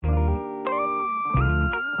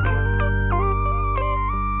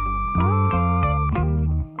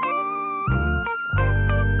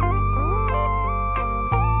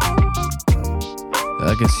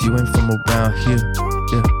guess you ain't from around here.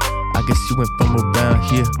 Yeah, I guess you ain't from around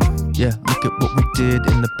here. Yeah, look at what we did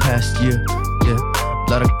in the past year. Yeah,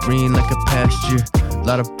 lot of green like a pasture,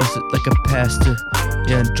 lot of busted like a pastor.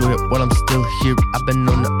 Yeah, enjoy it while I'm still here. I've been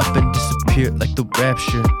on the up and disappeared like the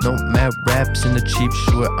rapture. No mad raps in the cheap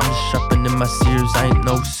shore. I'm just shopping in my Sears. I ain't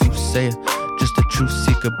no soothsayer, just a truth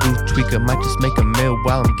seeker, boo tweaker. Might just make a meal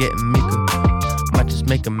while I'm getting meeker. Might just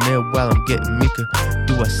make a meal while I'm getting meeker.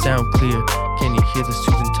 Do I sound clear? Can you hear the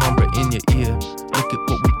soothing timbre in your ear? Look at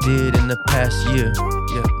what we did in the past year.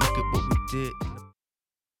 Yeah, look at what we did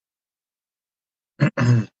in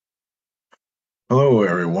the Hello,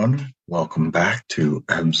 everyone. Welcome back to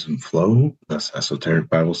EBS&FLOW, this esoteric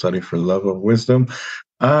Bible study for love of wisdom.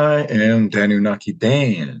 I am Danunaki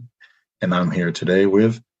Dan, and I'm here today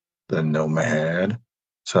with the Nomad.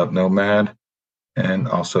 What's up, Nomad? And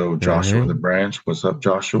also Joshua the Branch. What's up,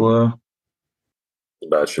 Joshua?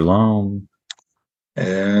 Shabbat Shalom.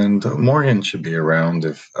 And Morgan should be around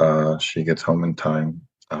if she gets home in time,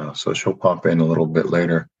 so she'll pop in a little bit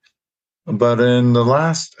later. But in the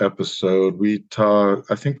last episode,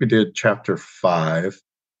 I think we did chapter 5.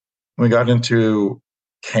 We got into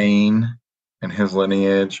Cain and his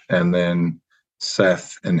lineage, and then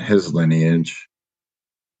Seth and his lineage.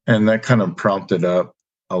 And that kind of prompted up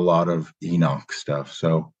a lot of Enoch stuff.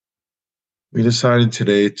 So we decided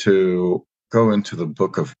today to go into the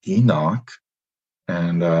book of Enoch.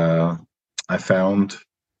 And I found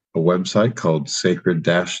a website called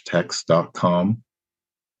sacred-text.com.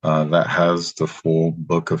 That has the full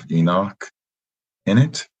book of Enoch in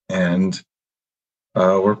it. And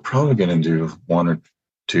we're probably going to do 1 or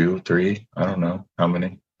 2, 3, I don't know how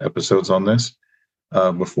many episodes on this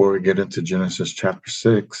before we get into Genesis chapter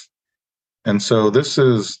 6. And so this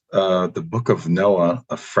is the book of Noah,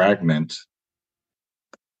 a fragment.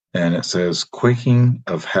 And it says, quaking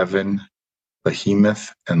of heaven,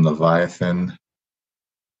 behemoth and leviathan,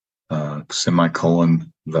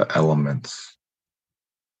 semicolon, the elements.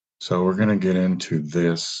 So we're going to get into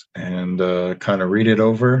this and kind of read it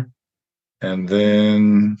over and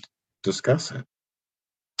then discuss it.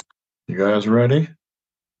 You guys ready?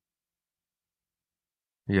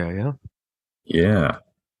 Yeah.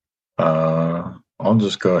 I'll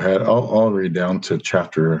just go ahead. I'll read down to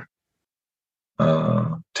chapter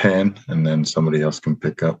 10, and then somebody else can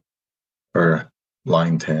pick up, or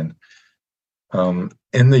line 10.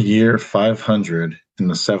 In the year 500, in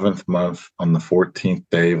the 7th month, on the 14th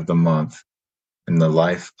day of the month, in the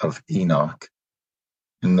life of Enoch.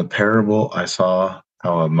 In the parable, I saw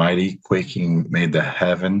how a mighty quaking made the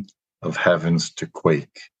heaven of heavens to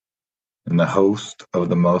quake, and the host of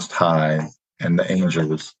the Most High and the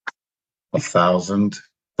angels, 1,000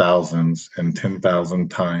 thousands and 10,000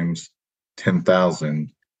 times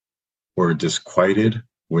 10,000, were disquieted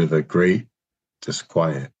with a great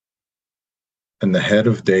disquiet. And the head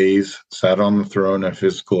of days sat on the throne of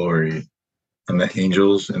his glory, and the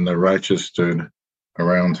angels and the righteous stood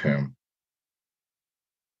around him.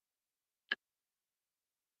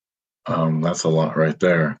 That's a lot right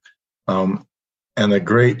there. And a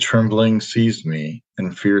great trembling seized me,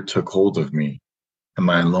 and fear took hold of me, and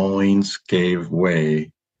my loins gave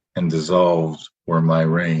way, and dissolved were my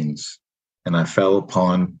reins, and I fell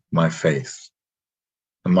upon my face.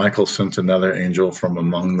 And Michael sent another angel from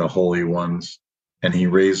among the holy ones, and he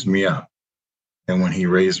raised me up. And when he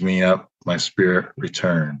raised me up, my spirit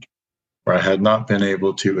returned, for I had not been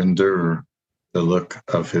able to endure the look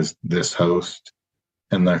of this host,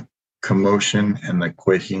 and the commotion and the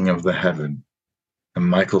quaking of the heaven. And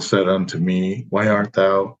Michael said unto me, why art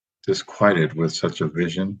thou disquieted with such a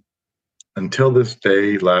vision? Until this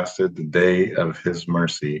day lasted the day of his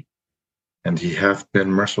mercy, and he hath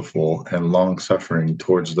been merciful and long-suffering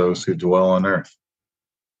towards those who dwell on earth.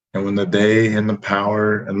 And when the day and the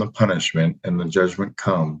power and the punishment and the judgment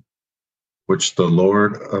come, which the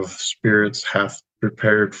Lord of spirits hath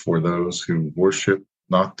prepared for those who worship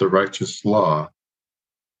not the righteous law.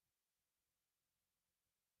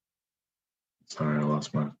 Sorry, I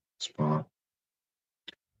lost my spot.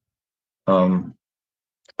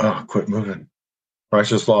 Quit moving.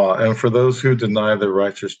 Righteous law, and for those who deny the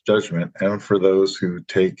righteous judgment, and for those who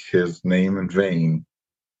take his name in vain.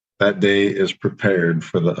 That day is prepared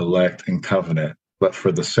for the elect and covenant, but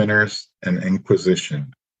for the sinners and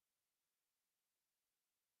inquisition.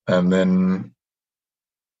 And then,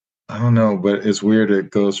 I don't know, but it's weird.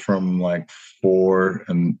 It goes from like 4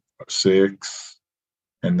 and 6,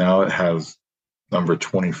 and now it has number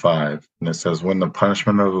 25. And it says, when the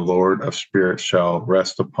punishment of the Lord of spirits shall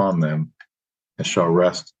rest upon them, it shall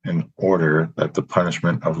rest in order that the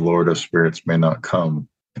punishment of Lord of spirits may not come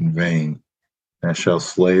in vain. and shall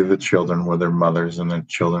slay the children with their mothers and the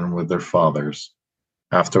children with their fathers.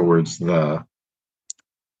 Afterwards, the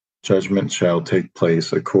judgment shall take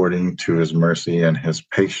place according to his mercy and his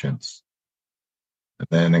patience. And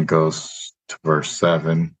then it goes to verse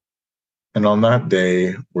 7. And on that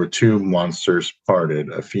day were two monsters parted,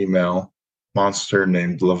 a female monster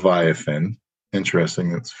named Leviathan,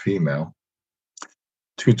 interesting, it's female,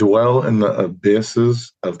 to dwell in the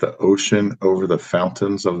abysses of the ocean over the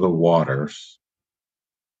fountains of the waters.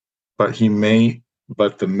 But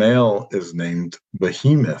the male is named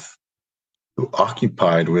Behemoth, who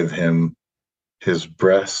occupied with him his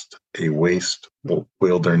breast a waste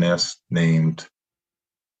wilderness named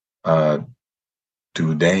Dudain,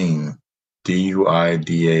 Duidain,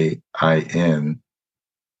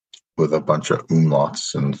 with a bunch of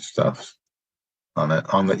umlauts and stuff on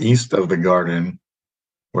it. On the east of the garden,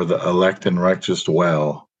 where the elect and righteous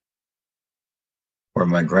dwell, where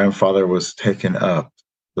my grandfather was taken up,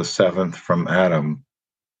 the seventh from Adam,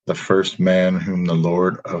 the first man whom the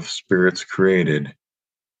Lord of spirits created.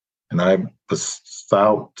 And I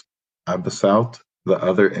besought the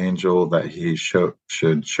other angel that he should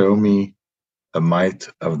show me the might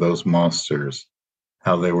of those monsters,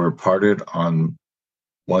 how they were parted on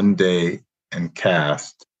one day and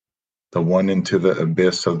cast, the one into the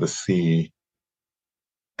abyss of the sea,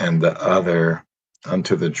 and the other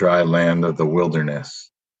unto the dry land of the wilderness.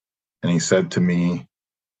 And he said to me,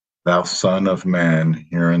 Thou son of man,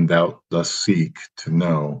 herein thou dost seek to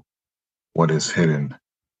know what is hidden.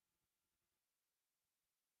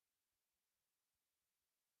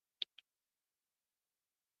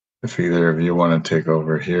 If either of you want to take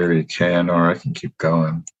over here, you can, or I can keep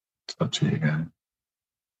going. It's up to you guys.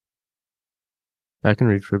 I can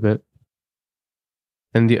read for a bit.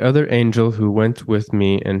 And the other angel who went with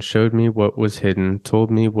me and showed me what was hidden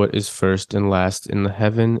told me what is first and last in the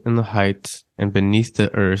heaven, in the heights, and beneath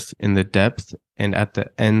the earth, in the depth, and at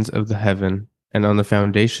the ends of the heaven, and on the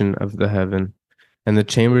foundation of the heaven, and the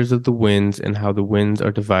chambers of the winds, and how the winds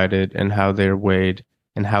are divided, and how they are weighed,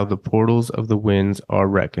 and how the portals of the winds are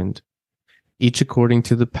reckoned, each according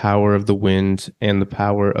to the power of the wind, and the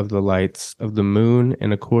power of the lights of the moon,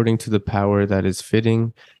 and according to the power that is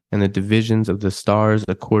fitting, and the divisions of the stars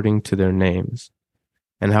according to their names,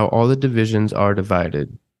 and how all the divisions are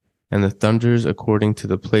divided, and the thunders according to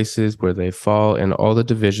the places where they fall, and all the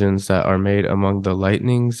divisions that are made among the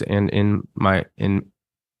lightnings, and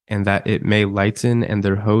that it may lighten, and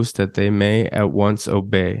their host that they may at once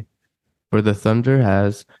obey. For the thunder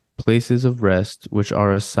has places of rest which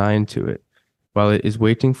are assigned to it, while it is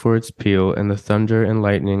waiting for its peal, and the thunder and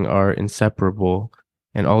lightning are inseparable.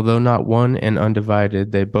 And although not one and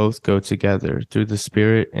undivided, they both go together through the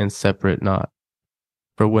Spirit and separate not.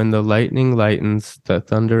 For when the lightning lightens, the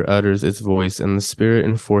thunder utters its voice, and the Spirit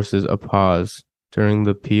enforces a pause during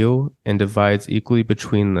the peal and divides equally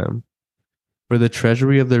between them. For the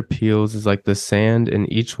treasury of their peals is like the sand,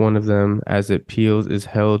 and each one of them, as it peals, is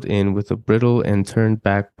held in with a brittle and turned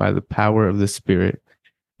back by the power of the Spirit,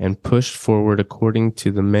 and pushed forward according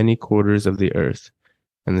to the many quarters of the earth.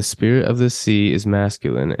 And the spirit of the sea is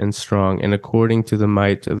masculine and strong, and according to the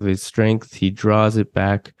might of his strength he draws it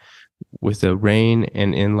back with a rein,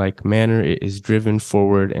 and in like manner it is driven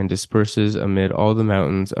forward and disperses amid all the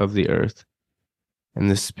mountains of the earth.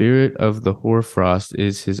 And the spirit of the hoarfrost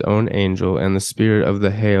is his own angel, and the spirit of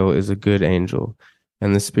the hail is a good angel,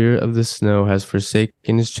 and the spirit of the snow has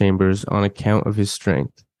forsaken his chambers on account of his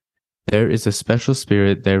strength. There is a special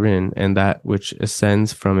spirit therein, and that which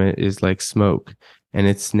ascends from it is like smoke, and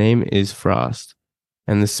its name is frost.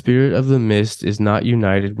 And the spirit of the mist is not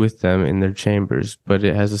united with them in their chambers, but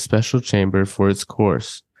it has a special chamber for its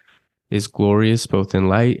course, is glorious both in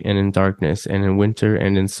light and in darkness, and in winter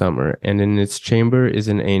and in summer, and in its chamber is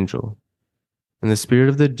an angel. And the spirit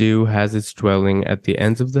of the dew has its dwelling at the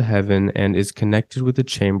ends of the heaven, and is connected with the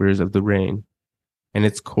chambers of the rain. And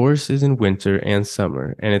its course is in winter and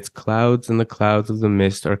summer, and its clouds and the clouds of the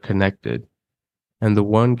mist are connected. And the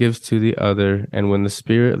one gives to the other, and when the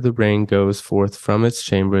spirit of the rain goes forth from its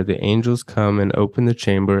chamber, the angels come and open the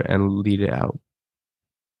chamber and lead it out.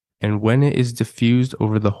 And when it is diffused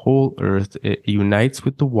over the whole earth, it unites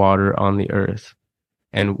with the water on the earth.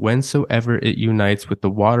 And whensoever it unites with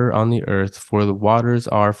the water on the earth, for the waters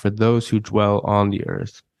are for those who dwell on the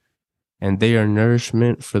earth, and they are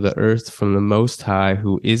nourishment for the earth from the Most High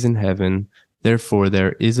who is in heaven. Therefore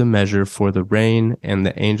there is a measure for the rain, and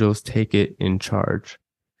the angels take it in charge.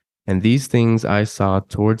 And these things I saw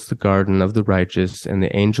towards the garden of the righteous, and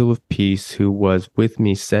the angel of peace who was with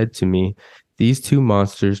me said to me, These two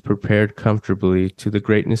monsters prepared comfortably to the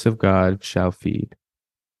greatness of God shall feed.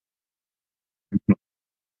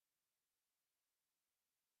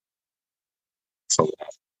 So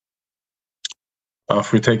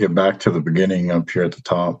if we take it back to the beginning up here at the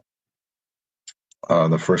top,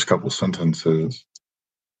 the first couple sentences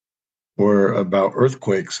were about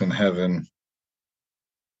earthquakes in heaven.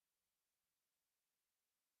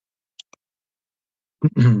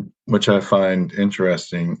 Which I find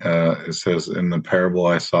interesting. It says, in the parable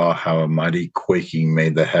I saw how a mighty quaking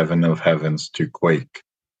made the heaven of heavens to quake,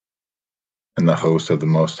 and the host of the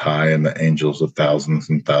Most High and the angels of thousands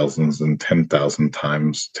and thousands and 10,000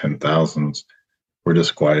 times 10,000s were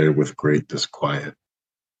disquieted with great disquiet.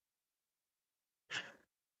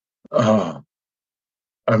 I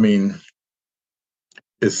mean,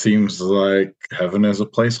 it seems like heaven is a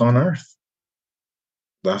place on earth.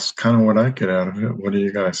 That's kind of what I get out of it. What do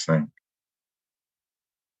you guys think?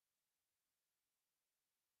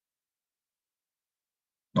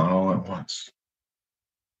 Not all at once.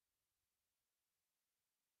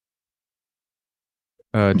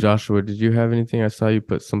 Joshua, did you have anything? I saw you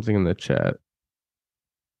put something in the chat.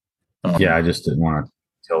 Yeah, I just didn't want to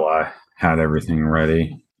till I had everything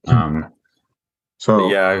ready.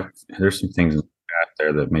 So yeah, there's some things out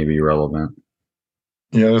there that may be relevant.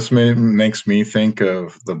 Yeah, this makes me think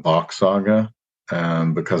of the Bach Saga,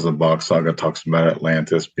 because the Bach Saga talks about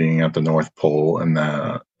Atlantis being at the North Pole and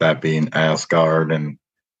that being Asgard and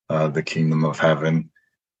the Kingdom of Heaven.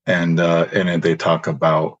 And in it, they talk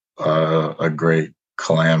about a great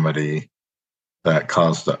calamity that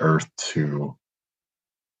caused the Earth to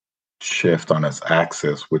shift on its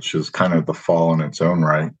axis, which is kind of the fall in its own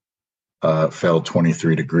right. It fell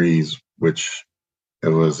 23 degrees, which it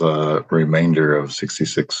was a remainder of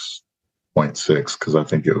 66.6, because I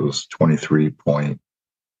think it was 23.4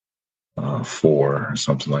 or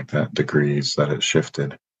something like that degrees that it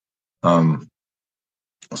shifted.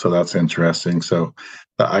 So that's interesting. So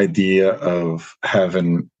the idea of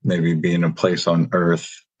having maybe being a place on Earth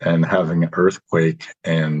and having an earthquake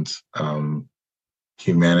and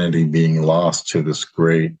humanity being lost to this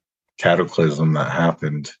great cataclysm that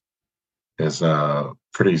happened is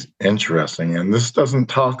pretty interesting. And this doesn't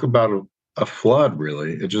talk about a flood,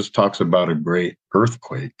 really. It just talks about a great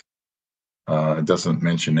earthquake. It doesn't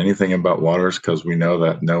mention anything about waters, because we know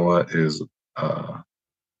that Noah is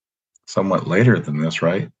somewhat later than this,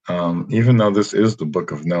 right? Even though this is the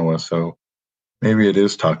book of Noah, so maybe it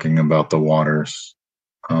is talking about the waters.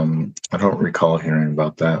 I don't recall hearing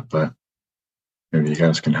about that, but maybe you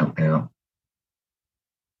guys can help me out.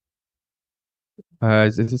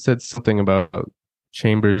 It said something about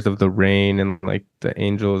chambers of the rain and like the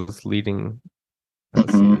angels leading.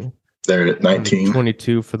 Let's see. There at 19.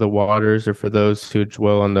 22 for the waters, or for those who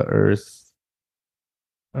dwell on the earth.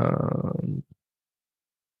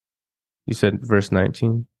 You said verse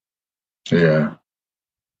 19? Yeah.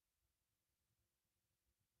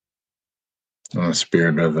 And the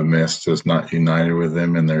spirit of the mist is not united with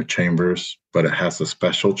them in their chambers, but it has a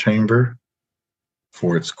special chamber.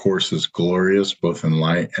 For its course is glorious, both in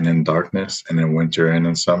light and in darkness, and in winter and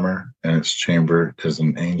in summer, and its chamber is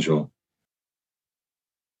an angel.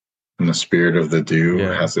 And the spirit of the dew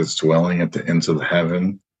has its dwelling at the ends of the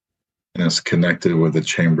heaven, and is connected with the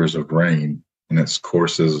chambers of rain, and its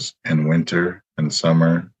courses in winter and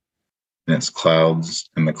summer, and its clouds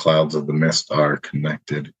and the clouds of the mist are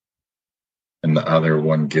connected, and the other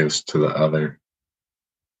one gives to the other.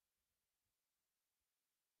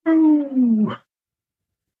 Ooh.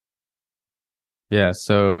 Yeah,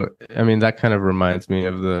 so I mean that kind of reminds me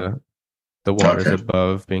of the waters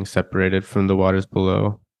above being separated from the waters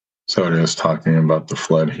below. So it is talking about the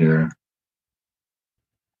flood here.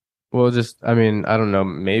 Well, I mean, I don't know,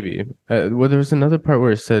 maybe. Well, there was another part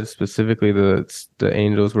where it said specifically that the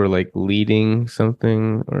angels were like leading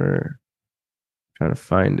something, or trying to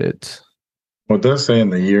find it. Well, it does say in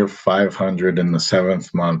the year 500 in the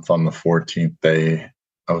 7th month on the 14th day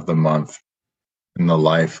of the month in the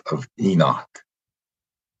life of Enoch.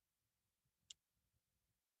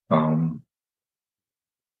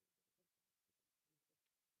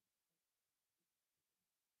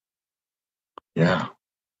 Yeah.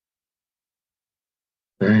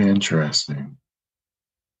 Very interesting.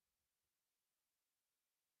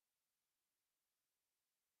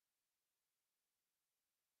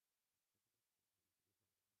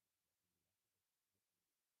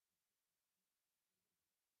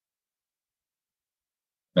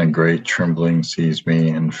 And great trembling seized me,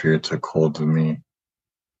 and fear took hold of me.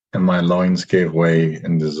 And my loins gave way,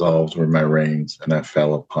 and dissolved were my reins, and I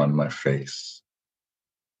fell upon my face.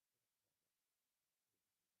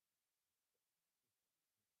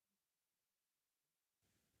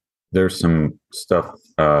 There's some stuff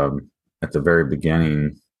at the very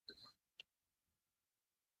beginning.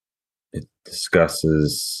 It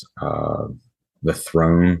discusses the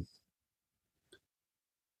throne,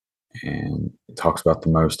 and it talks about the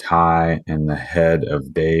Most High and the Head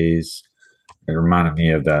of Days. It reminded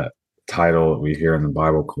me of that title that we hear in the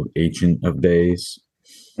Bible called Ancient of Days.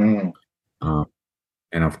 Mm.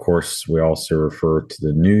 And of course, we also refer to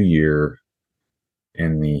the New Year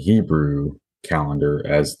in the Hebrew calendar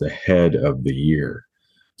as the head of the year.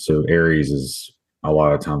 So Aries is a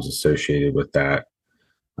lot of times associated with that.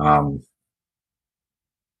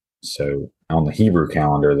 So on the Hebrew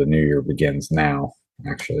calendar, the new year begins now,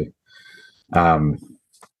 actually.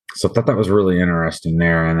 So I thought that was really interesting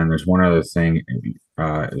there. And then there's one other thing.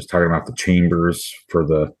 It was talking about the chambers for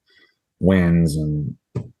the winds and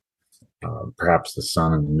perhaps the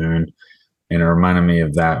sun and the moon. And it reminded me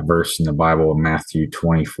of that verse in the Bible, Matthew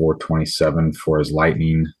 24:27, for as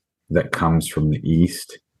lightning that comes from the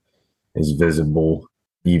east is visible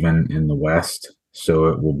even in the west. So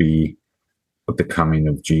it will be with the coming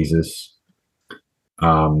of Jesus.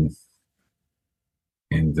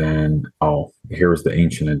 And then, here's the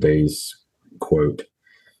Ancient of Days quote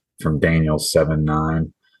from Daniel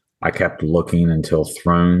 7:9. I kept looking until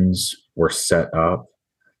thrones were set up,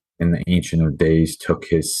 and the Ancient of Days took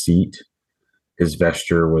his seat. His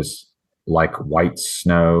vesture was like white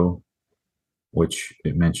snow, which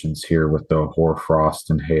it mentions here with the hoarfrost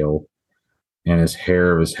and hail, and his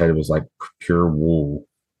hair of his head was like pure wool.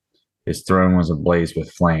 His throne was ablaze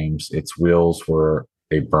with flames. Its wheels were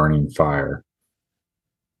a burning fire.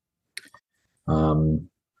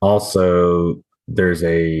 Also, there's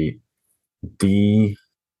a D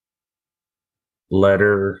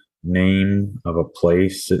letter name of a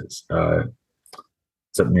place. It's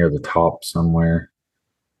up near the top somewhere.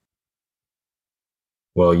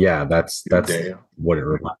 Well, yeah, that's what it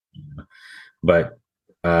reminds me of. But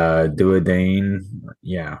Duodane,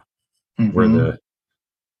 yeah, where the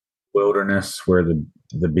wilderness, where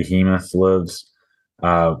the behemoth lives.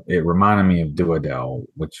 It reminded me of Duodel,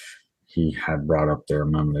 which he had brought up there a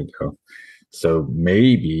moment ago. So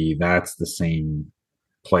maybe that's the same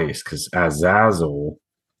place, because Azazel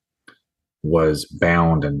was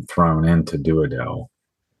bound and thrown into Duodel,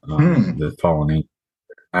 the fallen angel.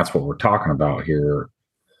 That's what we're talking about here,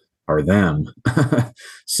 are them.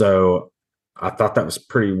 So I thought that was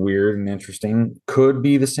pretty weird and interesting. Could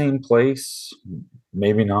be the same place,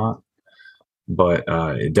 maybe not, but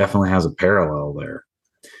it definitely has a parallel there.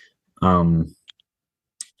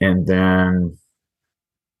 And then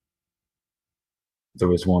there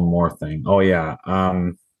was one more thing. Oh yeah,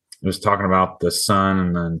 it was talking about the sun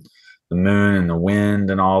and then the moon and the wind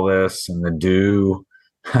and all this and the dew,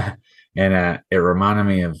 and it reminded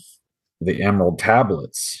me of the Emerald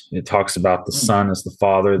Tablets. It talks about the sun as the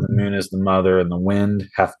father, the moon as the mother, and the wind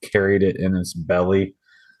hath carried it in its belly,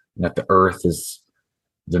 and that the earth is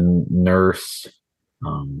the nurse.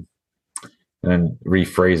 And then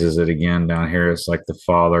rephrases it again down here. It's like the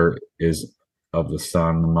father is of the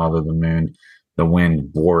sun, the mother, the moon, the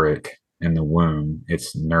wind bore it in the womb.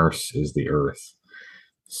 Its nurse is the earth.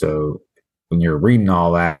 So when you're reading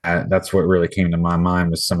all that, that's what really came to my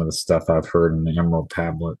mind was some of the stuff I've heard in the Emerald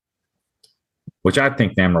Tablet, which I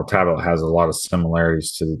think the Emerald Tablet has a lot of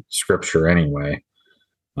similarities to Scripture anyway.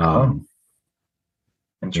 Yeah,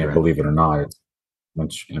 believe it or not.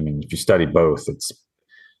 If you study both, it's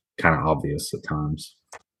kind of obvious at times.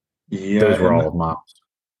 Yeah, those were all of mine.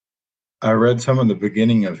 I read some of the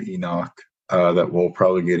beginning of Enoch that we'll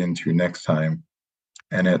probably get into next time,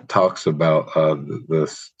 and it talks about the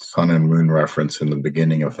sun and moon reference in the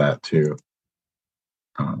beginning of that too.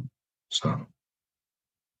 So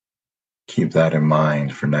keep that in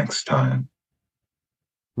mind for next time.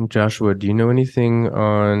 Joshua, do you know anything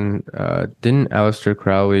on? Didn't Aleister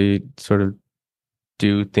Crowley sort of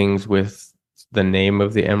do things with the name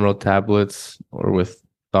of the Emerald Tablets or with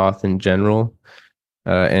Thoth in general?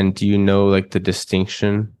 And do you know like the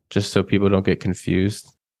distinction, just so people don't get confused,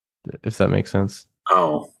 if that makes sense?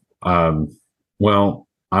 Well,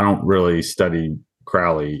 I don't really study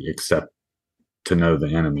Crowley except to know the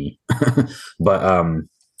enemy. But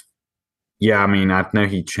yeah, I know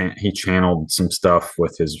he channeled some stuff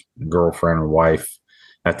with his girlfriend or wife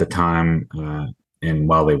at the time, and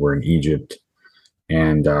while they were in Egypt.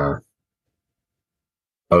 And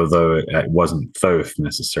although it wasn't Thoth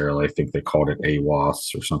necessarily, I think they called it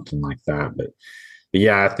Awas or something like that. But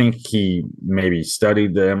yeah, I think he maybe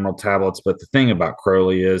studied the Emerald Tablets. But the thing about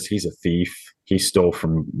Crowley is he's a thief. He stole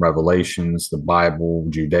from Revelations, the Bible,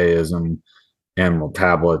 Judaism, Emerald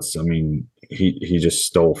Tablets. He just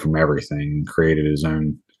stole from everything and created his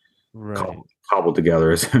own, cobbled together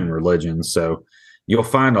his own religion. So you'll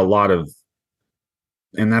find a lot of,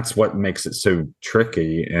 and that's what makes it so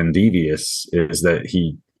tricky and devious, is that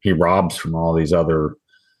he he robs from all these other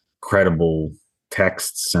credible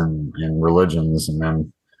texts and religions, and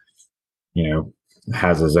then,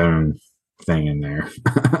 has his own thing in there.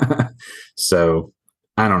 So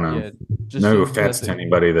I don't know. Yeah, just No shows offense that to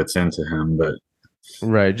anybody that's into him, but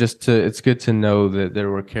right. It's good to know that there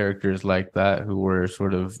were characters like that who were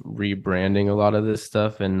sort of rebranding a lot of this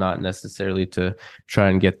stuff and not necessarily to try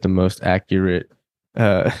and get the most accurate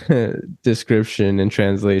uh description and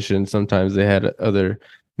translation. Sometimes they had other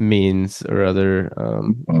means or other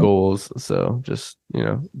goals. So just,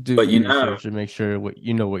 do but research and make sure what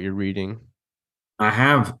you're reading. I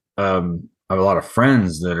have a lot of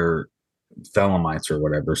friends that are Thelemites or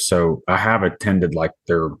whatever, so I have attended like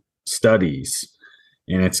their studies,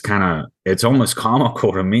 and it's almost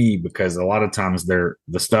comical to me because a lot of times the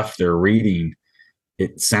stuff they're reading,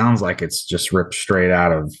 it sounds like it's just ripped straight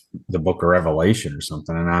out of the book of Revelation or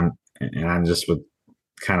something, and I just would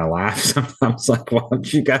kind of laugh sometimes, like, why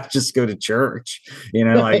don't you guys just go to church?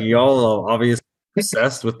 Like, y'all are obviously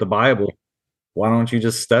obsessed with the Bible. Why don't you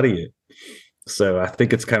just study it? So I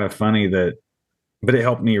think it's kind of funny but it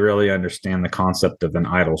helped me really understand the concept of an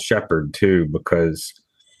idol shepherd too, because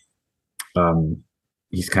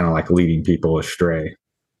he's kind of like leading people astray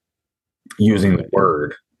using the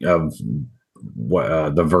word of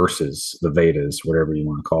what the verses, the Vedas, whatever you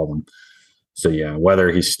want to call them. So yeah,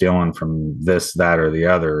 whether he's stealing from this, that, or the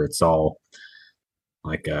other, it's all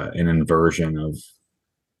like an inversion of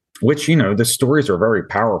which, the stories are very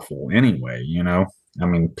powerful anyway. I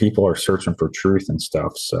mean, people are searching for truth and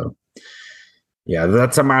stuff. So yeah,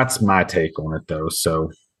 that's my take on it though.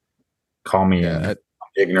 So call me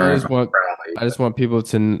ignorant. I just want people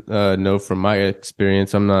to know from my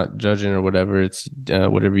experience. I'm not judging or whatever. It's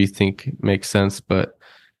whatever you think makes sense, but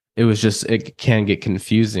it can get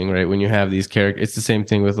confusing, right? When you have these characters, it's the same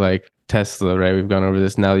thing with like Tesla, right? We've gone over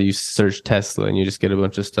this. Now you search Tesla and you just get a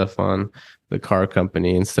bunch of stuff on the car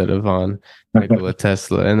company instead of on Nikola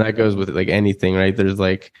Tesla. And that goes with like anything, right? There's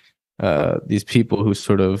like these people who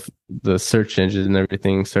sort of the search engines and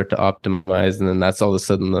everything start to optimize, and then that's all of a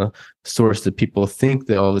sudden the source that people think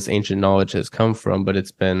that all this ancient knowledge has come from, but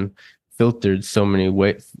it's been filtered so many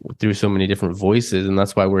through so many different voices, and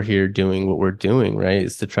that's why we're here doing what we're doing, right?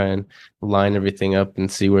 Is to try and line everything up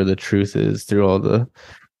and see where the truth is through all the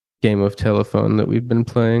game of telephone that we've been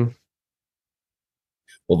playing.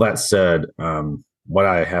 Well, that said, what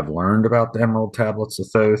I have learned about the Emerald Tablets of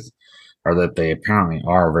Thoth are that they apparently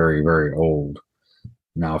are very, very old.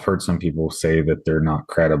 Now, I've heard some people say that they're not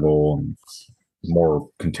credible and more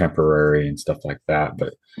contemporary and stuff like that,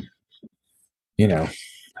 but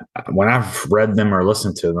when I've read them or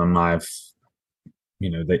listened to them,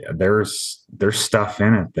 there's stuff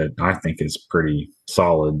in it that I think is pretty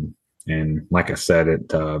solid. And like I said,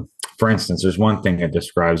 for instance, there's one thing it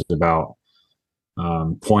describes about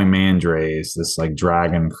Poimandres, this like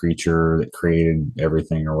dragon creature that created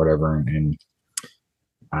everything or whatever, and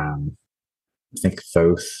I think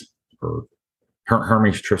Thoth or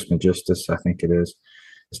Hermes Trismegistus, I think it is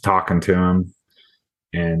talking to him,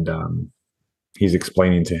 and he's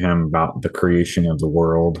explaining to him about the creation of the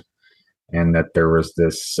world, and that there was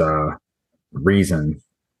this reason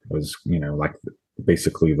was like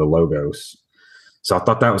basically the logos. So I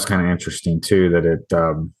thought that was kind of interesting too, that it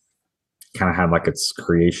kind of had like its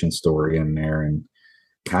creation story in there, and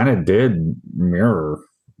kind of did mirror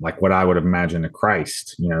like what I would imagine a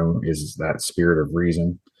Christ, is that spirit of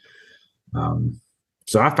reason.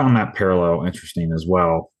 So I found that parallel interesting as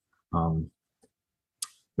well.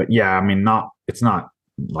 But yeah, I mean, it's not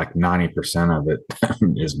like 90% of it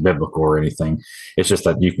is biblical or anything. It's just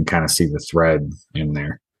that you can kind of see the thread in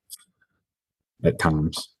there at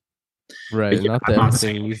times. Right. Yeah, I'm not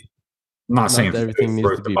saying everything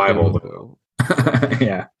needs to be biblical.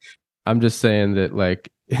 Yeah. I'm just saying that like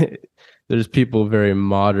there's people very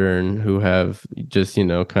modern who have just,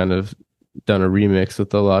 kind of done a remix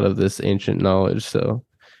with a lot of this ancient knowledge. So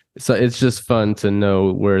it's just fun to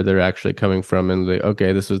know where they're actually coming from, and like,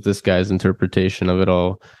 okay, this was this guy's interpretation of it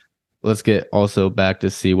all. Let's get also back to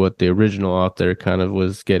see what the original author kind of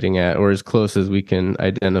was getting at, or as close as we can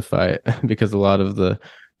identify it, because a lot of the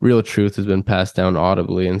real truth has been passed down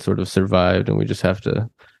audibly and sort of survived, and we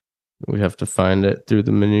have to find it through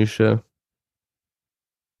the minutia.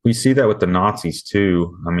 We see that with the Nazis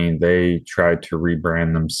too. I mean, they tried to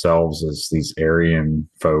rebrand themselves as these Aryan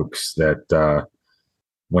folks that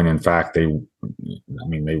when in fact they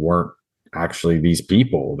weren't actually these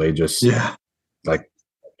people. They just like,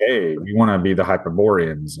 hey, we want to be the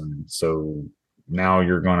Hyperboreans, and so now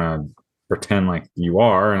you're gonna pretend like you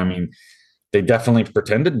are. And I mean, they definitely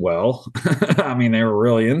pretended well. I mean, they were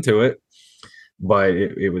really into it, but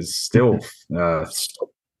it was still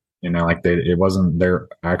Like it wasn't their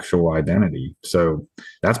actual identity. So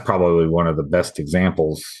that's probably one of the best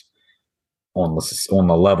examples on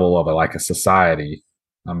the level of like a society.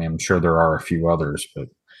 I mean, I'm sure there are a few others, but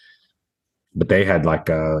they had like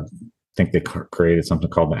I think they created something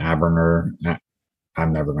called the Aberner.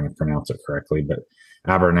 I'm never going to pronounce it correctly, but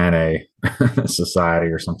Abernethy Society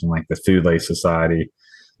or something like the Thule Society,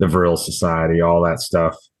 the Vril Society, all that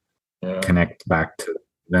stuff connect back to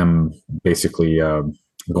them basically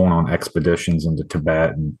going on expeditions into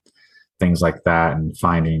Tibet and things like that, and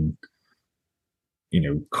finding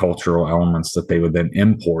cultural elements that they would then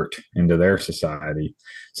import into their society.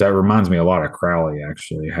 So that reminds me a lot of Crowley,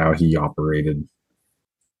 actually, how he operated.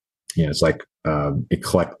 It's like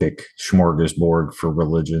eclectic smorgasbord for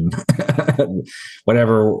religion.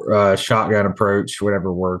 Whatever shotgun approach,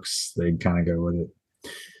 whatever works, they kind of go with it.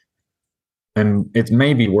 And it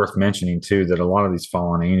may be worth mentioning too that a lot of these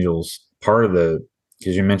fallen angels,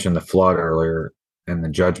 because you mentioned the flood earlier and the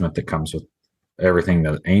judgment that comes with everything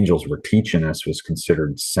that angels were teaching us was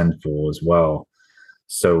considered sinful as well.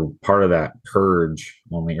 So part of that purge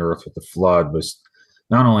on the earth with the flood was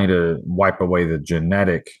not only to wipe away the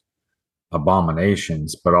genetic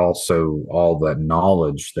abominations, but also all the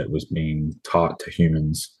knowledge that was being taught to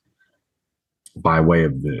humans by way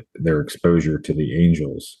of their exposure to the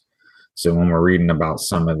angels. So when we're reading about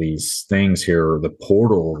some of these things here, the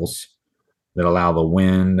portals that allow the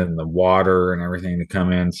wind and the water and everything to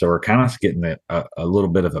come in. So we're kind of getting a little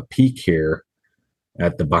bit of a peek here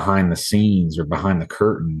at the behind the scenes, or behind the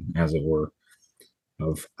curtain, as it were,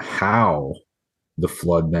 of how the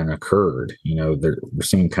flood then occurred. We're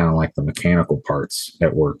seeing kind of like the mechanical parts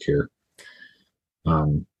at work here.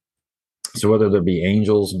 So whether there be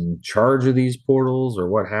angels in charge of these portals or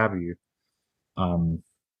what have you,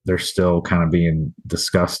 they're still kind of being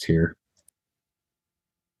discussed here.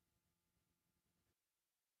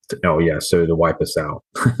 Oh yeah, so to wipe us out.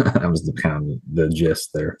 That was the kind of the gist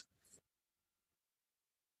there.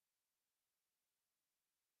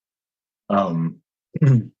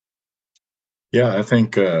 Yeah, I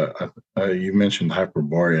think you mentioned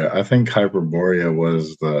Hyperborea. I think Hyperborea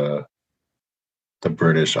was the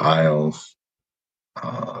British Isles.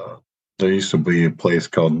 There used to be a place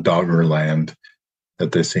called Doggerland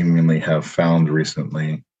that they seemingly have found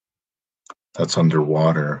recently that's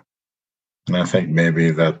underwater. And I think maybe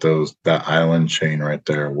that island chain right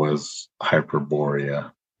there was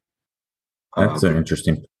Hyperborea. That's an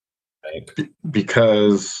interesting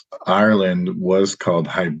because Ireland was called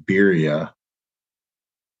Hiberia.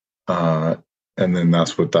 And then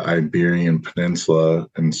that's what the Iberian Peninsula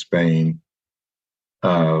in Spain,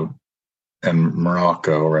 and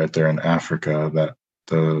Morocco right there in Africa, that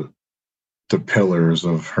the pillars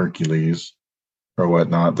of Hercules or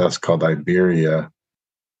whatnot, that's called Iberia,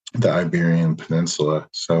 the Iberian Peninsula.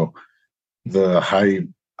 So the high,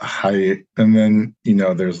 and then,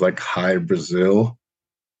 there's like High Brazil.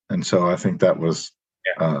 And so I think that was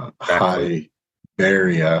exactly.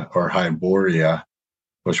 Hiberia or Hyboria,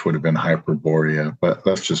 which would have been Hyperborea. But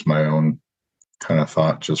that's just my own kind of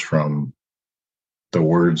thought, just from the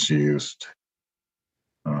words used.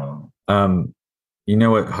 You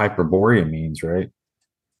know what Hyperborea means, right?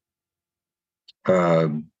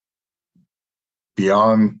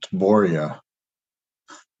 Beyond Borea.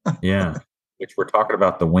 Yeah, which we're talking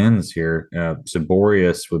about the winds here. So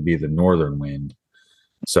Boreas would be the northern wind.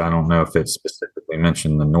 So I don't know if it specifically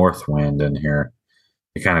mentioned the north wind in here.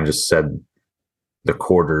 It kind of just said the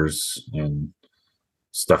quarters and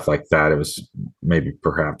stuff like that. It was maybe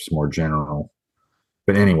perhaps more general.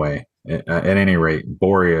 But anyway, at any rate,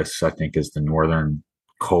 Boreas, I think, is the northern,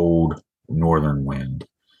 cold northern wind,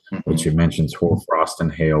 which you mentioned hoarfrost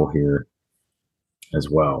and hail here as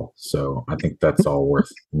well. So I think that's all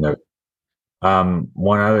worth note.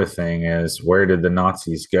 One other thing is, where did the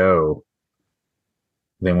Nazis go?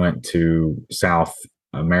 They went to South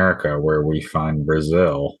America, where we find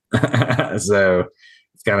Brazil. So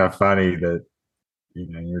it's kind of funny that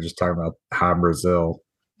you're just talking about high Brazil.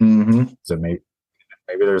 Mm-hmm. So maybe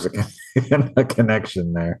there's a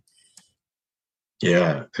connection there.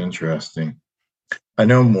 Yeah, interesting. I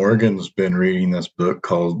know Morgan's been reading this book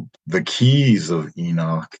called The Keys of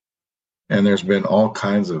Enoch, and there's been all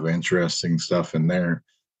kinds of interesting stuff in there.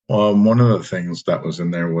 One of the things that was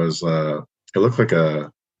in there was it looked like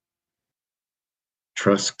a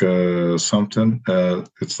Tresca something.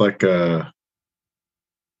 It's like I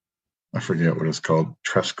forget what it's called,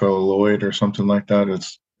 Trescoloid or something like that.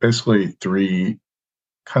 It's basically three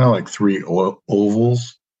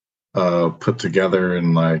ovals put together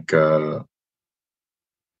in like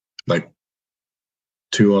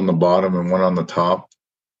two on the bottom and one on the top.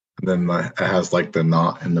 and then it has like the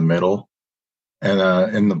knot in the middle.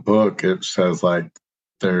 And in the book, it says like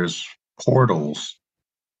there's portals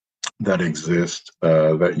that exist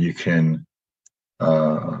that you can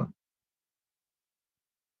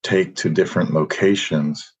take to different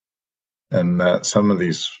locations, and that some of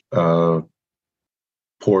these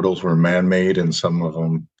portals were man-made and some of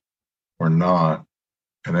them were not,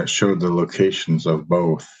 and it showed the locations of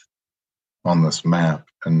both on this map,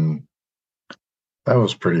 and that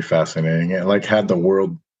was pretty fascinating. It like had the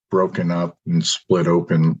world broken up and split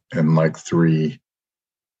open in like three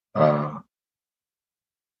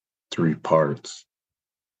parts.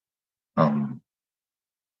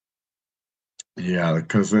 Yeah,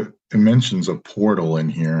 because it mentions a portal in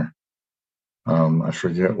here. I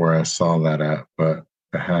forget where I saw that at, but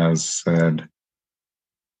it has said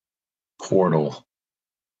portal.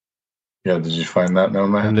 Yeah, did you find that,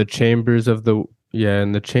 Nomad? And the chambers of the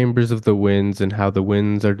winds, and how the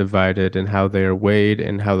winds are divided, and how they are weighed,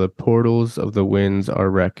 and how the portals of the winds are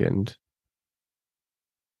reckoned.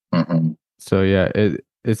 Mm-hmm. So yeah,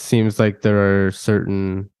 it seems like there are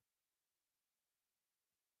certain.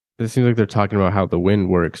 It seems like they're talking about how the wind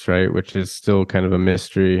works, right? Which is still kind of a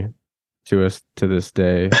mystery to us to this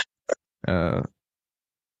day.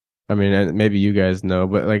 I mean, maybe you guys know,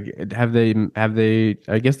 but like, have they?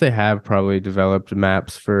 I guess they have probably developed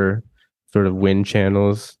maps for sort of wind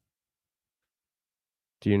channels.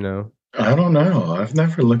 Do you know? I don't know. I've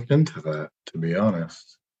never looked into that, to be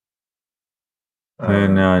honest.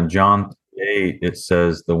 In John 8, it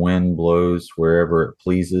says, "The wind blows wherever it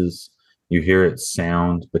pleases. You hear its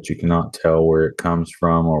sound, but you cannot tell where it comes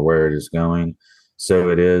from or where it is going. So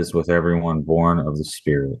it is with everyone born of the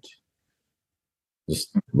Spirit."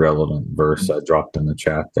 Just relevant verse I dropped in the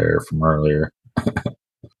chat there from earlier.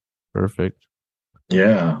 Perfect.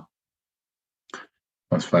 Yeah.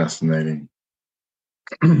 That's fascinating.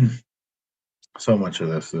 So much of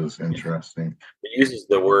this is interesting. It uses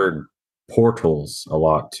the word portals a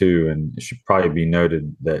lot too, and it should probably be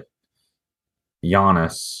noted that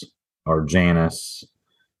Janus or Janus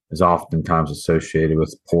is oftentimes associated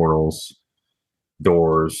with portals,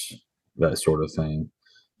 doors, that sort of thing.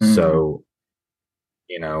 So,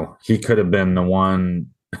 he could have been the one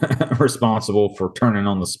responsible for turning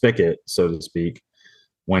on the spigot, so to speak,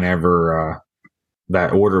 whenever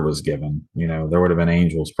that order was given. There would have been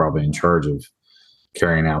angels probably in charge of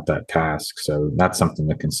carrying out that task. So that's something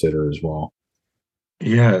to consider as well.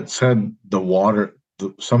 Yeah, it said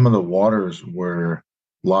some of the waters were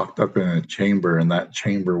locked up in a chamber, and that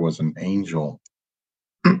chamber was an angel.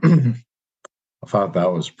 I thought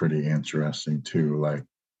that was pretty interesting too. Like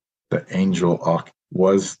the angel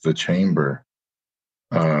was the chamber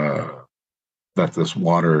that this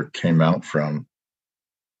water came out from.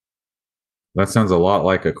 That sounds a lot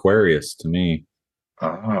like Aquarius to me.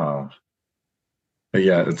 But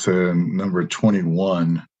yeah, it's number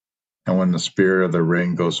 21. And when the spirit of the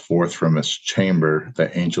rain goes forth from its chamber,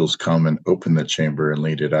 the angels come and open the chamber and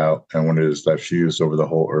lead it out. And when it is diffused over the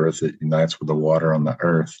whole earth, it unites with the water on the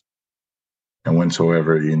earth. And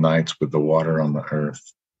whensoever it unites with the water on the earth.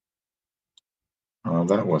 Oh,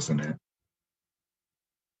 that wasn't it.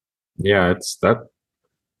 Yeah, it's that.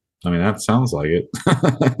 I mean, that sounds like it.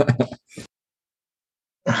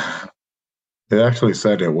 It actually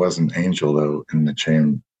said it was an angel, though, in the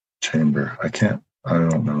chamber. I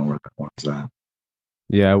don't know where that one's at.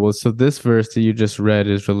 Yeah, well, so this verse that you just read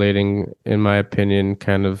is relating, in my opinion,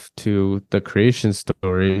 kind of to the creation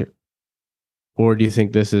story. Or do you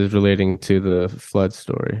think this is relating to the flood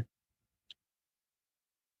story?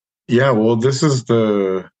 Yeah, well, this is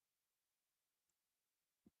the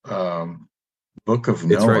book of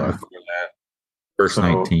Noah. It's right before that. Verse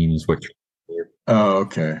 19 is what you're. Oh,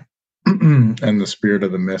 okay. And the spirit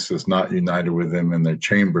of the mist is not united with them in their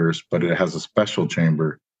chambers, but it has a special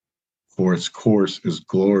chamber, for its course is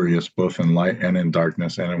glorious both in light and in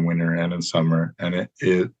darkness, and in winter and in summer, and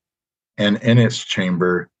in its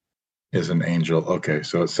chamber is an angel. Okay,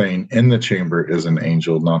 so it's saying in the chamber is an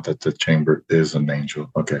angel, not that the chamber is an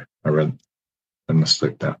angel. Okay, I read the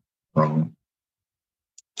mistake that wrong.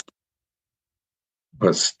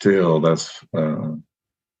 But still, that's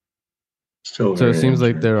still. So it seems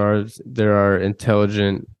like there are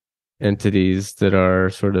intelligent entities that are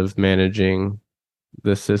sort of managing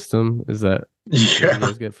the system. Is that what you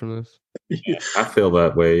guys get from this? Yeah, I feel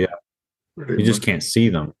that way. Yeah, you just can't see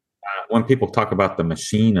them. When people talk about the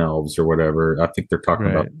machine elves or whatever, I think they're talking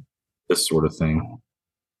about this sort of thing.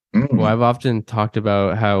 Well, I've often talked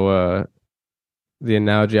about how the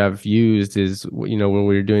analogy I've used is, when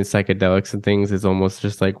we're doing psychedelics and things, it's almost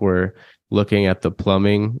just like we're looking at the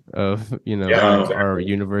plumbing of, how our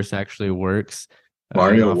universe actually works.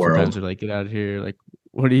 Mario oftentimes World. they're like, get out of here. Like,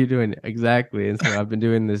 what are you doing? Exactly. And so I've been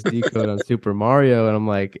doing this decode on Super Mario, and I'm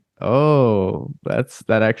like, oh,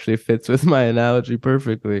 that actually fits with my analogy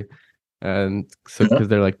perfectly. And so, Yeah. because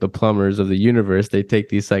they're like the plumbers of the universe, they take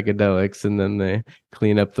these psychedelics and then they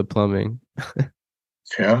clean up the plumbing.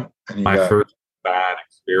 Yeah. And you My got, first bad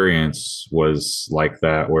experience was like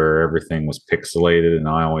that, where everything was pixelated, and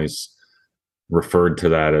I always referred to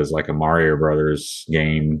that as like a Mario Brothers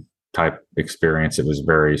game type experience. It was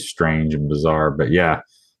very strange and bizarre, but yeah,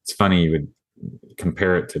 it's funny you would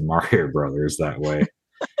compare it to Mario Brothers that way,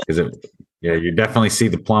 because yeah, you definitely see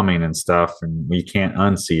the plumbing and stuff, and you can't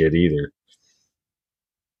unsee it either.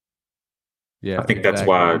 Yeah, I think that's exactly.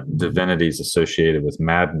 why divinity is associated with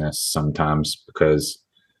madness sometimes, because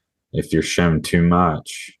if you're shown too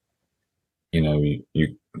much, you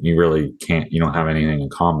really can't, you don't have anything in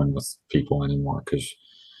common with people anymore. Because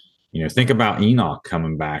think about Enoch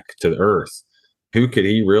coming back to the earth. Who could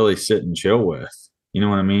he really sit and chill with? You know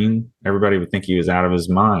what I mean? Everybody would think he was out of his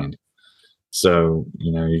mind. So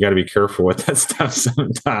you got to be careful with that stuff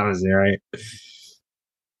sometimes, right?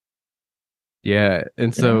 Yeah,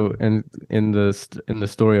 and so and in the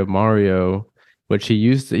story of Mario, which he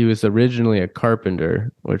was originally a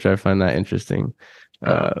carpenter, which I find that interesting.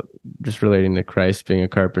 Just relating to Christ being a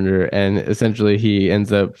carpenter, and essentially he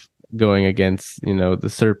ends up going against, the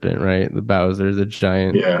serpent, right? The Bowser, the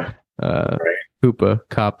giant right. Koopa,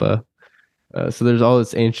 Kappa. So there's all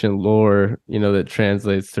this ancient lore, that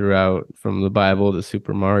translates throughout from the Bible to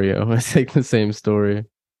Super Mario. It's like the same story.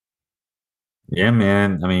 Yeah,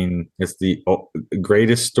 man. I mean, it's the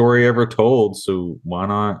greatest story ever told. So why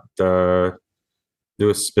not do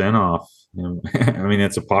a spinoff? I mean,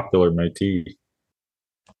 it's a popular motif.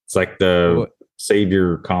 It's like the Well,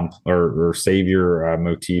 savior or savior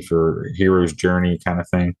motif or hero's journey kind of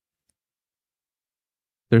thing.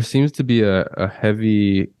 there seems to be a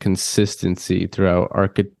heavy consistency throughout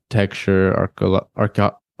architecture,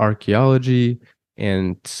 archaeology,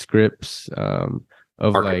 and scripts, of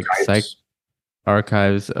like Archetypes.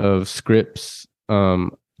 archives of scripts,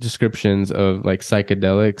 descriptions of like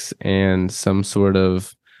psychedelics and some sort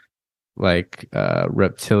of like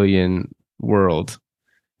reptilian world.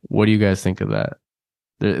 What do you guys think of that?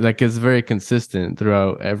 Like it's very consistent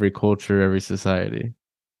throughout every culture, every society.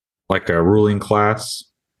 Like a ruling class.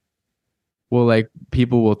 Well, like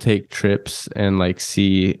people will take trips and like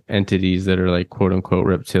see entities that are like quote unquote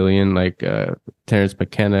reptilian. Like Terrence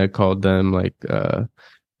McKenna called them like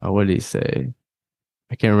what did he say?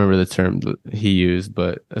 I can't remember the term that he used,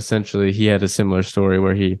 but essentially he had a similar story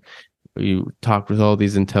where he talked with all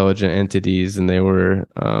these intelligent entities and they were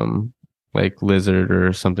like lizard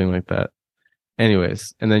or something like that.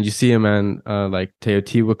 Anyways, and then you see him on like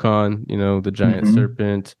Teotihuacan, the giant Mm-hmm.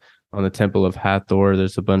 serpent. On the Temple of Hathor,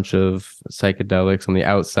 there's a bunch of psychedelics. On the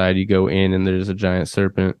outside, you go in and there's a giant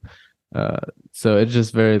serpent. Uh, so it's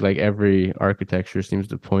just very like every architecture seems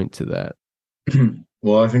to point to that.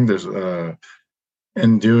 Well, I think there's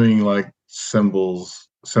in doing like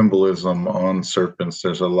symbolism on serpents,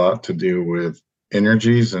 there's a lot to do with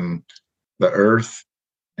energies and the earth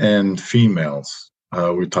and females.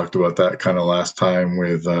 We talked about that kind of last time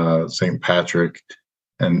with St. Patrick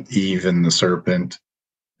and Eve and the serpent,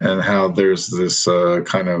 and how there's this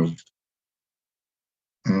kind of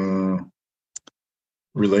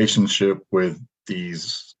relationship with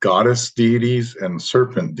these goddess deities and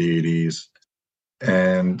serpent deities,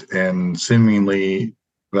 and seemingly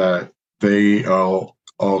that they all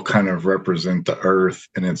kind of represent the earth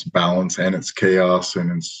and its balance and its chaos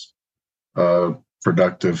and its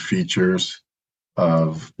productive features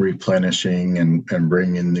of replenishing and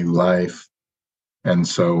bringing new life. And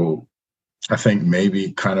so I think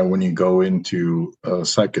maybe kind of when you go into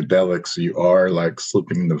psychedelics, you are like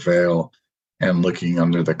slipping the veil and looking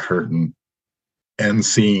under the curtain and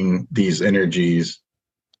seeing these energies,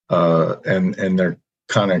 and they're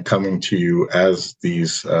kind of coming to you as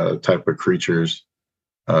these type of creatures,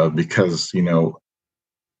 because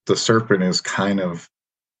the serpent is kind of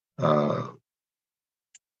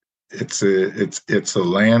it's a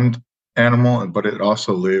land animal, but it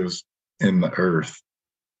also lives in the earth.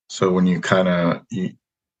 So when you kind of you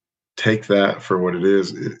take that for what it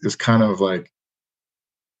is, it's kind of like,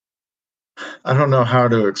 I don't know how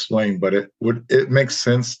to explain, but it makes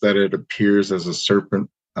sense that it appears as a serpent,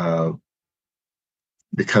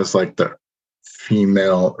 because like the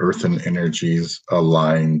female earthen energies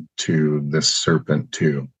align to this serpent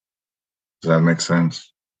too. Does that make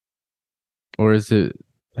sense? Or is it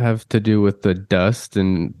have to do with the dust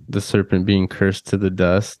and the serpent being cursed to the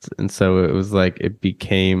dust? And so it was like it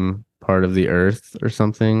became part of the earth or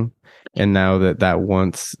something. And now that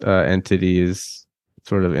once entity is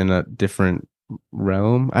sort of in a different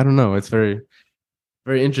realm. I don't know. It's very,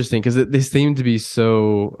 very interesting because they seem to be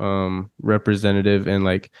so representative, and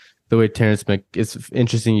like the way Terrence it's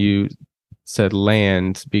interesting you said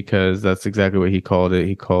land, because that's exactly what he called it.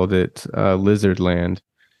 He called it lizard land.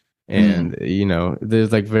 And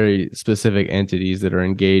there's like very specific entities that are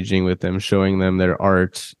engaging with them, showing them their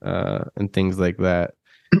art and things like that.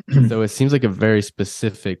 So it seems like a very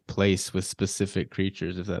specific place with specific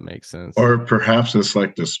creatures, if that makes sense. Or perhaps it's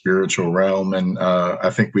like the spiritual realm. And I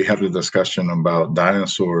think we had a discussion about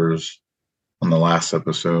dinosaurs on the last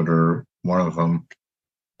episode, or one of them,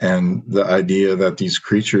 and the idea that these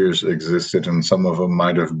creatures existed, and some of them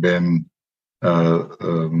might have been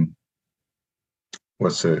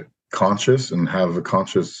conscious and have a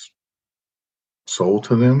conscious soul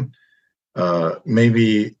to them.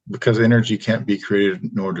 Maybe because energy can't be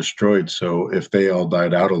created nor destroyed, so if they all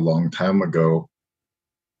died out a long time ago,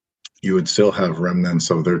 you would still have remnants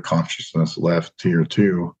of their consciousness left tier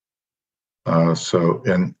 2. So,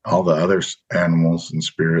 and all the other animals and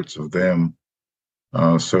spirits of them.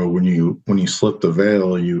 So when you slip the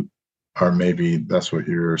veil, you are, maybe that's what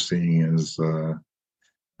you're seeing is,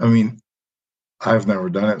 I mean, I've never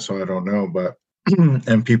done it, so I don't know, but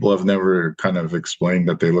and people have never kind of explained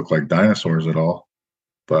that they look like dinosaurs at all,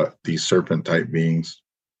 but these serpent type beings.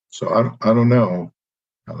 So I don't know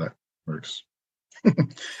how that works.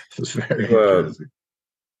 It's very interesting.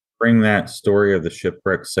 Bring that story of the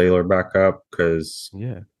shipwrecked sailor back up, because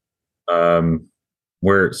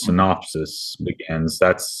where synopsis begins,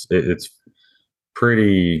 it's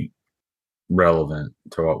pretty relevant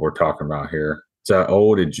to what we're talking about here. It's an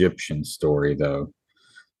old Egyptian story, though.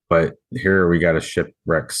 But here we got a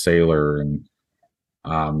shipwrecked sailor, and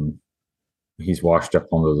he's washed up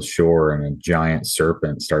onto the shore, and a giant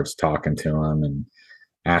serpent starts talking to him and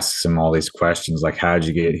asks him all these questions like, how'd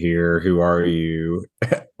you get here? Who are you?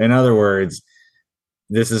 In other words,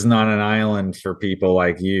 this is not an island for people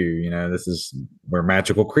like you. This is where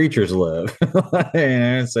magical creatures live.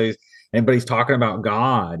 So, but he's talking about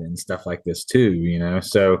God and stuff like this too,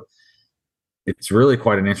 so it's really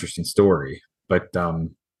quite an interesting story. But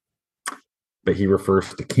he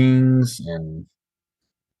refers to kings and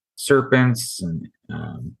serpents and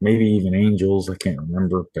maybe even angels. I can't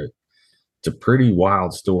remember, but it's a pretty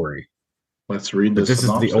wild story. Let's read this. This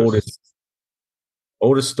synopsis. Is the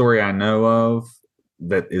oldest story I know of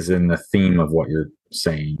that is in the theme of what you're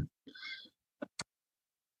saying.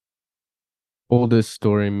 Oldest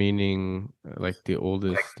story meaning like the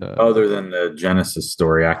oldest. Other than the Genesis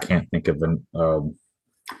story, I can't think of an.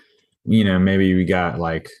 Maybe we got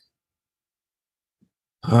like.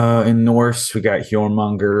 In Norse, we got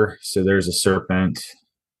Hjormungr, so there's a serpent.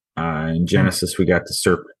 In Genesis, we got the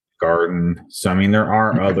serpent garden. So, I mean, there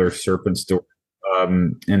are other serpent stories.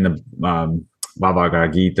 In the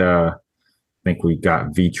Bhagavad Gita, I think we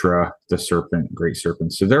got Vitra, the serpent, great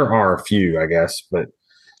serpent. So there are a few, I guess, but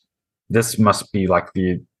this must be like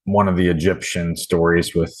one of the Egyptian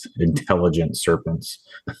stories with intelligent serpents.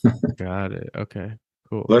 Got it. Okay.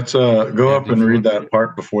 Cool. Let's go up and read that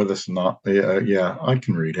part before this. Yeah, I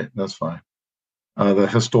can read it. That's fine. The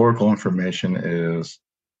historical information is,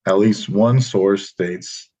 at least one source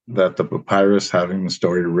states that the papyrus having the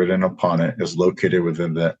story written upon it is located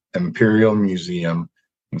within the Imperial Museum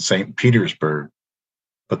in St. Petersburg,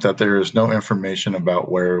 but that there is no information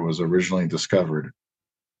about where it was originally discovered.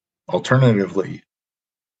 Alternatively,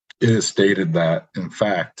 it is stated that, in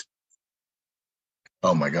fact,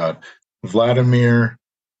 Vladimir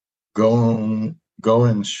Goenchev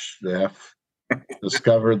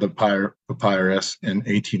discovered the papyrus in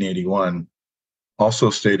 1881, also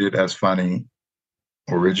stated as finding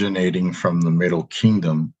originating from the Middle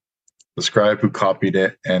Kingdom. The scribe who copied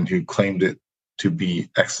it and who claimed it to be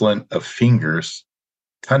excellent of fingers,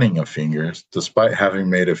 cunning of fingers, despite having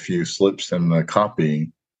made a few slips in the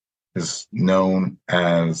copying, is known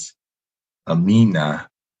as Amina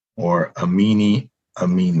or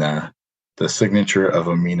Amina. The signature of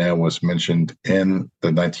Amina was mentioned in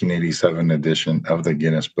the 1987 edition of the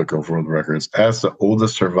Guinness Book of World Records as the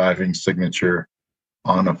oldest surviving signature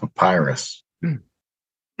on a papyrus.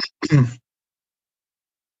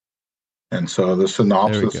 And so the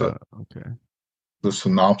synopsis the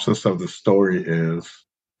synopsis of the story is: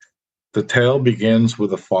 the tale begins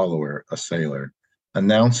with a follower, a sailor,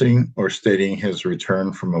 announcing or stating his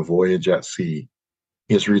return from a voyage at sea.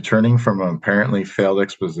 He is returning from an apparently failed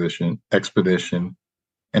expedition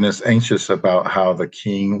and is anxious about how the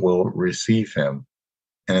king will receive him.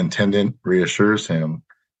 An attendant reassures him,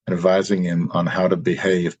 advising him on how to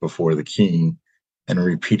behave before the king, and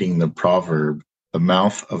repeating the proverb, "The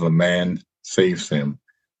mouth of a man saves him."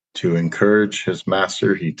 To encourage his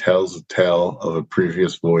master, he tells a tale of a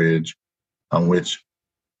previous voyage on which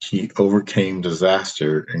he overcame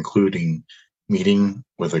disaster, including meeting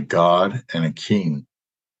with a god and a king.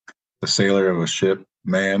 The sailor of a ship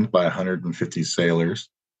manned by 150 sailors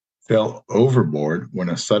fell overboard when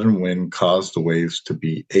a sudden wind caused the waves to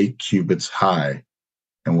be 8 cubits high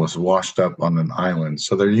and was washed up on an island.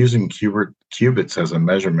 So they're using cubits as a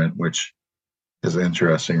measurement, which is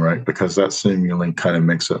interesting, right? Because that seemingly kind of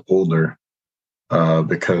makes it older,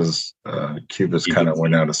 because cubits kind of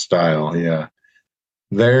went out of style. Yeah.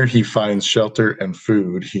 There he finds shelter and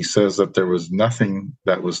food. He says that there was nothing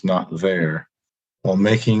that was not there. While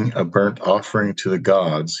making a burnt offering to the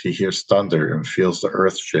gods, he hears thunder and feels the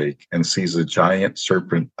earth shake and sees a giant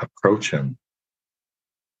serpent approach him.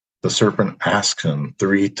 The serpent asks him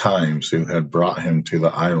 3 times who had brought him to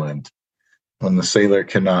the island. When the sailor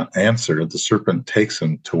cannot answer, the serpent takes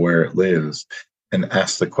him to where it lives and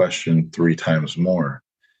asks the question 3 times more.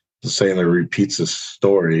 The sailor repeats his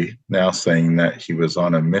story, now saying that he was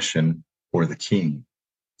on a mission for the king.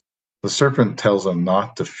 The serpent tells him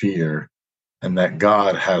not to fear and that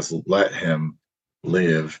God has let him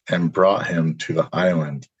live and brought him to the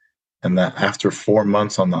island, and that after 4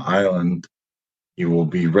 months on the island, he will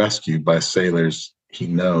be rescued by sailors he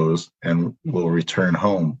knows and will return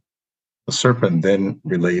home. The serpent then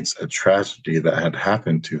relates a tragedy that had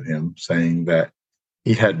happened to him, saying that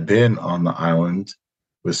he had been on the island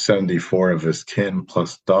with 74 of his kin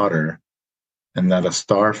plus daughter, and that a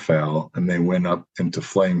star fell and they went up into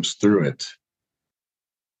flames through it.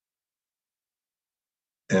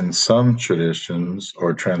 In some traditions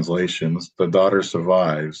or translations, the daughter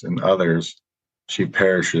survives. In others, she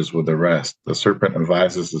perishes with the rest. The serpent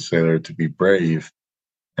advises the sailor to be brave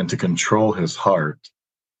and to control his heart.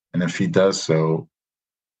 And if he does so,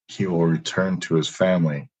 he will return to his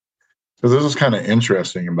family. So this is kind of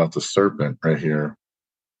interesting about the serpent right here.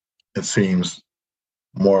 It seems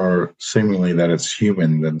more seemingly that it's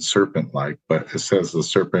human than serpent-like, but it says the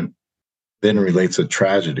serpent then relates a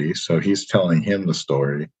tragedy. So he's telling him the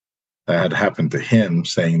story that had happened to him,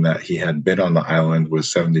 saying that he had been on the island with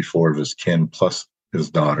 74 of his kin plus his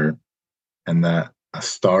daughter, and that a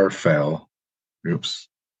star fell. Oops,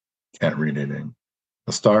 can't read it in.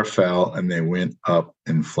 A star fell and they went up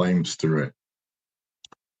in flames through it.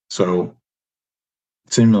 So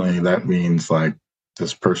seemingly that means like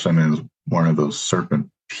this person is one of those serpent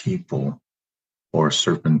people or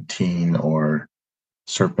serpentine or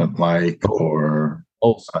serpent-like or...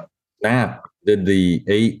 Oh, snap. Did the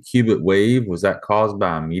 8 cubit wave, was that caused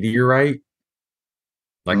by a meteorite?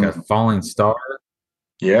 Like a falling star?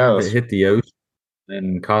 Yeah. It hit the ocean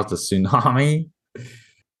and caused a tsunami?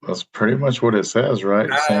 That's pretty much what it says, right?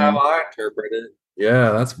 That's how I interpret it.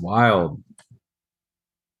 Yeah, that's wild.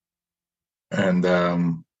 And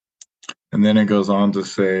then it goes on to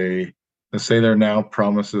say, the sailor now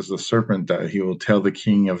promises the serpent that he will tell the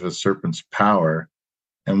king of the serpent's power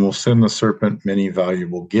and will send the serpent many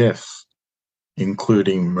valuable gifts,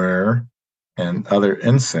 including myrrh and other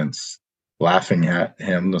incense. Laughing at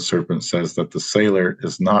him, the serpent says that the sailor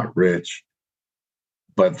is not rich,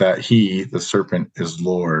 but that he, the serpent, is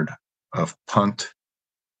lord of Punt,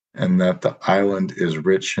 and that the island is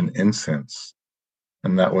rich in incense,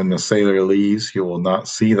 and that when the sailor leaves, he will not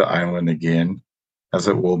see the island again, as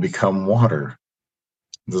it will become water.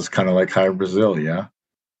 This is kind of like High Brazil, yeah?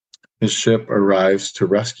 His ship arrives to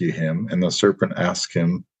rescue him, and the serpent asks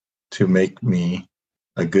him to make me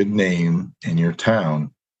a good name in your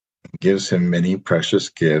town. He gives him many precious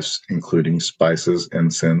gifts, including spices,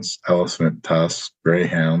 incense, elephant tusks,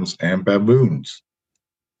 greyhounds, and baboons.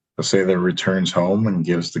 The sailor returns home and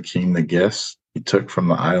gives the king the gifts he took from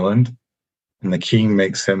the island, and the king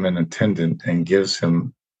makes him an attendant and gives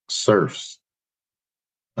him serfs.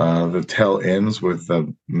 The tale ends with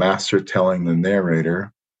the master telling the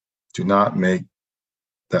narrator, do not make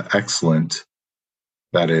the excellent,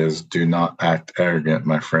 that is, do not act arrogant,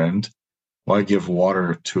 my friend. Why give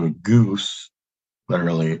water to a goose,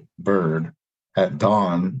 literally bird, at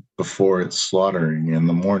dawn before it's slaughtering in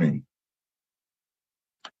the morning?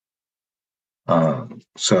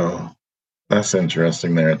 So that's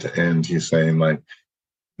interesting there at the end. He's saying like,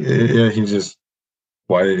 yeah,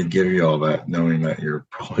 why did he give you all that knowing that you're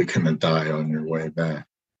probably going to die on your way back?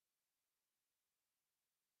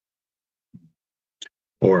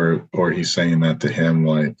 Or he's saying that to him,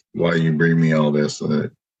 like, why you bring me all this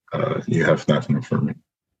that you have nothing for me?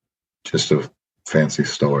 Just a fancy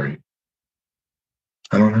story.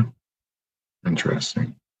 I don't know.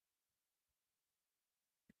 Interesting.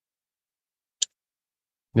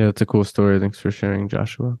 Yeah, it's a cool story. Thanks for sharing,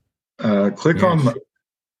 Joshua. Click on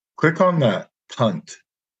that punt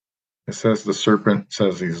It says the serpent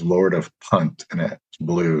says he's Lord of Punt, and it's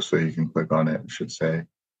blue, so you can click on it. It should say.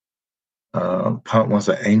 Punt was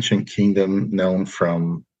an ancient kingdom known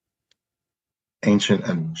from ancient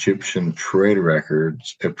Egyptian trade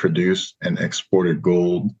records. It produced and exported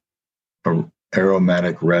gold,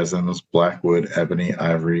 aromatic resins, blackwood, ebony,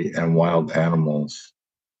 ivory, and wild animals.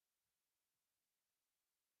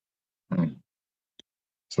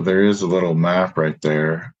 So there is a little map right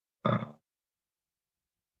there.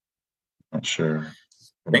 Not sure.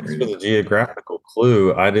 Thanks for the geographical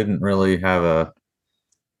clue. I didn't really have a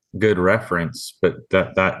good reference, but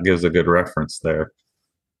that gives a good reference there.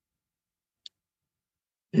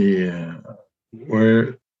 Yeah.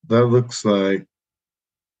 Where that looks like,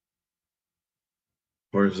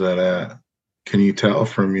 where's that at? Can you tell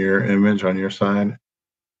from your image on your side?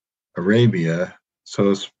 Arabia.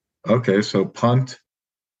 So it's okay, so Punt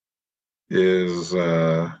is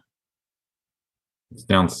it's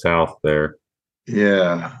down south there.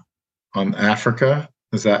 Yeah. On Africa?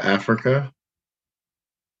 Is that Africa?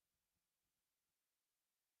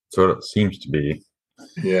 So it seems to be.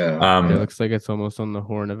 Yeah. It looks like it's almost on the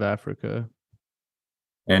Horn of Africa.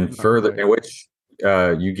 And further, in which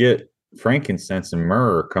you get frankincense and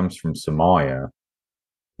myrrh comes from Somalia,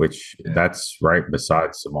 which that's right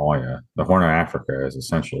beside Somalia. The Horn of Africa is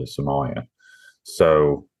essentially Somalia.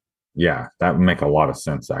 So, yeah, that would make a lot of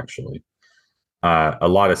sense, actually. A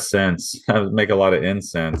lot of sense. That would make a lot of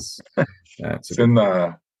incense. It's in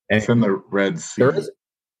the Red Sea.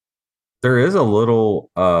 There is a little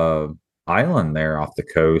island there off the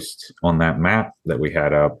coast on that map that we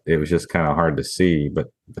had up. It was just kind of hard to see, but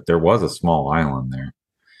there was a small island there.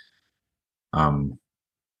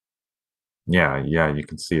 Yeah, you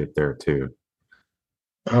can see it there too.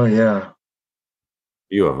 Oh yeah, a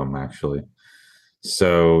few of them actually.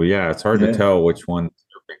 So yeah, it's hard to tell which one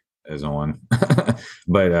is on,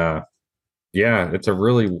 but yeah, it's a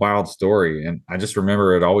really wild story, and I just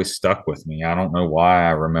remember it always stuck with me. I don't know why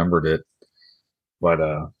I remembered it, but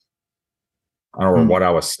I don't know what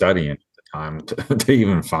I was studying at the time to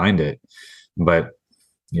even find it. But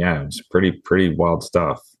yeah, it's pretty wild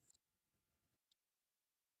stuff.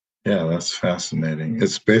 Yeah, that's fascinating.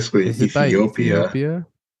 It's basically Ethiopia.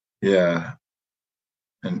 Yeah.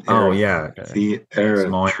 And the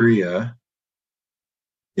Eritrea.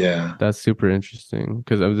 Yeah. That's super interesting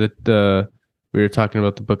because of we were talking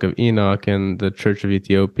about the Book of Enoch, and the Church of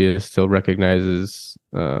Ethiopia still recognizes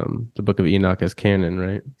the Book of Enoch as canon,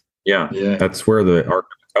 right? Yeah. That's where the Ark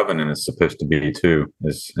of the Covenant is supposed to be too,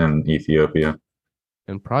 is in Ethiopia.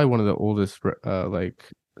 And probably one of the oldest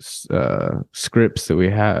scripts that we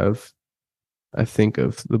have, I think,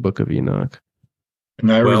 of the Book of Enoch.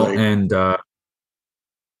 And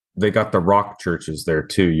they got the rock churches there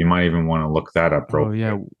too. You might even want to look that up. Oh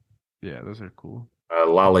yeah, those are cool.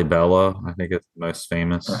 Lalibela, I think it's most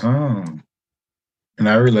famous. And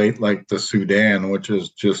I relate like the Sudan, which is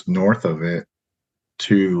just north of it,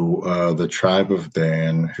 to the tribe of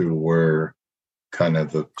Dan, who were kind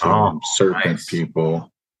of the serpent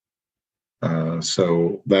people.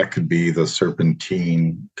 So that could be the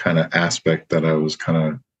serpentine kind of aspect that I was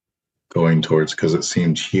kind of going towards, because it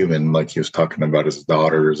seemed human, like he was talking about his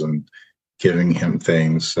daughters and giving him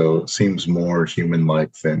things. So it seems more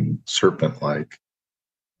human-like than serpent-like.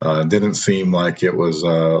 It didn't seem like it was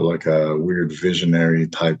like a weird visionary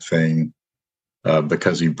type thing,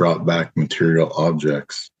 because he brought back material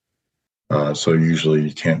objects. So usually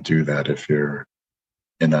you can't do that if you're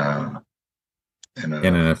in an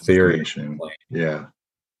ethereal plane. Yeah.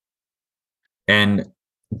 And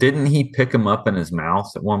didn't he pick him up in his mouth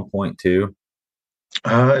at one point too?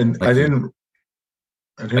 And like I didn't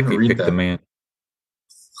read that. The man.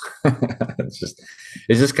 it's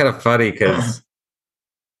just kind of funny because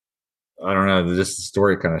I don't know. Just the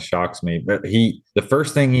story kind of shocks me. But the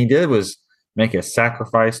first thing he did was make a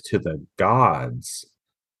sacrifice to the gods,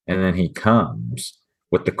 and then he comes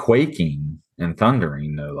with the quaking and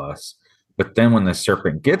thundering, no less. But then when the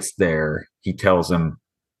serpent gets there, he tells him,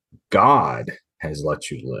 God has let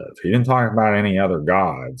you live. He didn't talk about any other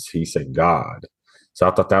gods. He said God. So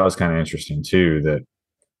I thought that was kind of interesting too, that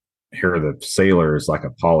here the sailor is like a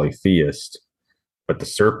polytheist, but the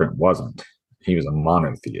serpent wasn't. He was a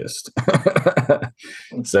monotheist.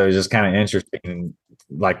 So it's just kind of interesting.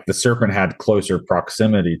 Like the serpent had closer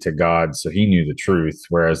proximity to God, so he knew the truth,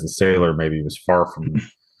 whereas the sailor maybe was far from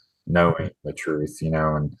knowing the truth,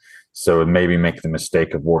 and so it would maybe make the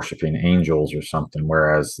mistake of worshiping angels or something,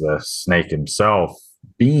 whereas the snake himself,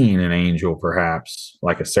 being an angel, perhaps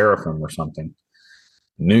like a seraphim or something,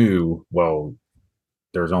 knew, well,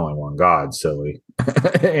 there's only one God, silly.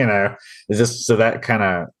 It's just so that kind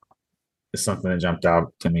of is something that jumped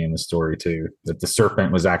out to me in the story too. That the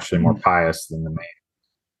serpent was actually more pious than the man.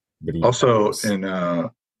 But also,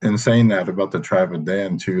 in saying that about the tribe of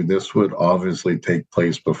Dan too, this would obviously take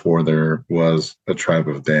place before there was a tribe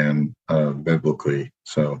of Dan biblically.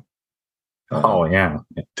 So, oh yeah,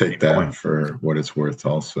 take that for what it's worth.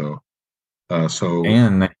 Also,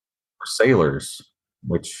 and sailors,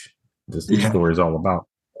 which this story is all about.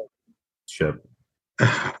 Ship.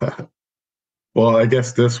 Well, I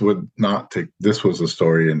guess this would not take. This was a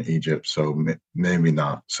story in Egypt, so maybe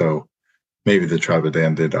not. So maybe the tribe of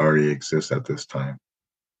Dan did already exist at this time.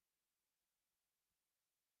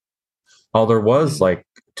 Oh, there was like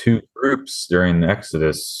two groups during the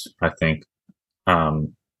Exodus, I think.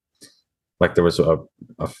 Like there was a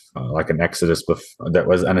like an Exodus that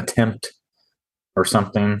was an attempt or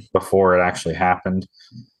something before it actually happened,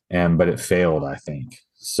 but it failed, I think.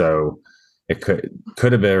 So it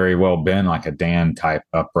could have very well been like a Dan type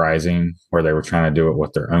uprising where they were trying to do it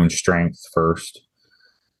with their own strength first,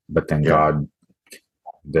 but then God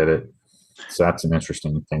did it. So that's an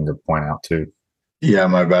interesting thing to point out too. Yeah,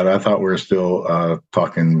 my bad. I thought we were still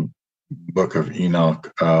talking Book of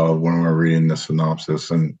Enoch when we were reading the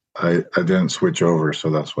synopsis, and I didn't switch over, so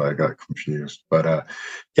that's why I got confused. But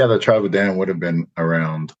yeah, the tribe of Dan would have been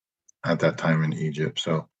around at that time in Egypt.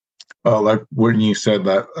 So, like when you said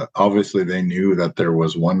that, obviously they knew that there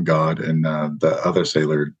was one God, and the other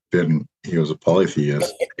sailor didn't. He was a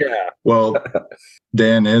polytheist. Yeah. Well,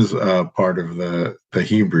 Dan is part of the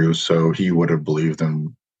Hebrews, so he would have believed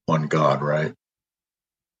in one God, right?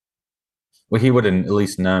 Well, he would have at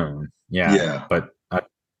least known. Yeah. But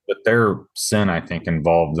their sin, I think,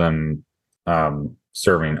 involved them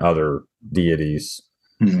serving other deities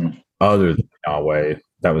other than Yahweh.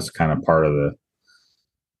 That was kind of part of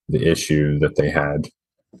the issue that they had.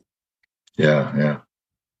 Yeah.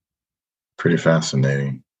 Pretty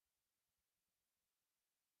fascinating.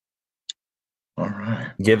 All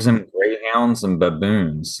right. Gives him greyhounds and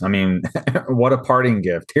baboons. I mean, what a parting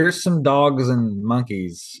gift. Here's some dogs and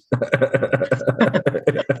monkeys.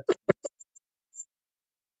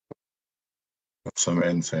 Some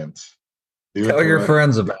incense. Tell your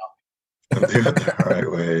friends about it. Do it the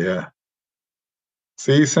right way, yeah.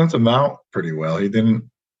 See, he sent them out pretty well. He didn't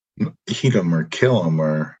eat them or kill them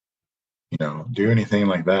or, do anything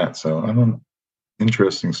like that. So,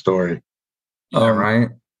 interesting story. Yeah, right.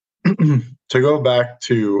 To go back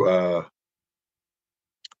to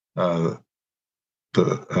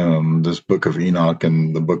this Book of Enoch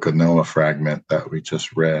and the Book of Noah fragment that we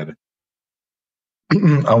just read,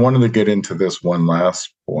 I wanted to get into this one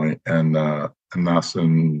last point, and that's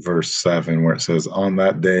in verse 7, where it says, "On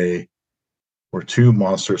that day were two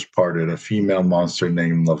monsters parted, a female monster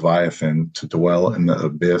named Leviathan, to dwell in the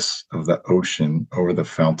abyss of the ocean over the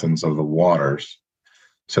fountains of the waters."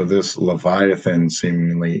 So this Leviathan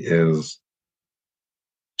seemingly is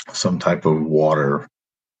some type of water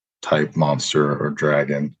type monster or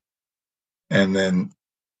dragon. And then,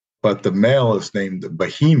 but the male is named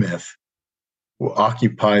Behemoth, who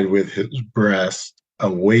occupied with his breast a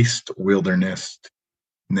waste wilderness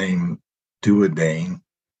named Duodain,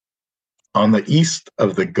 on the east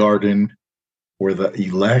of the garden where the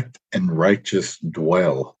elect and righteous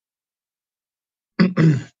dwell.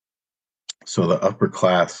 So the upper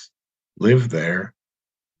class lived there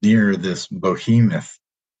near this behemoth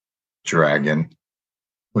dragon,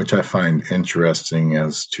 which I find interesting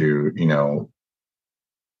as to,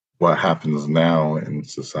 what happens now in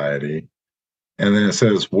society. And then it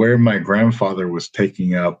says, "Where my grandfather was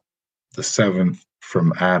taking up the seventh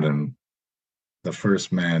from Adam, the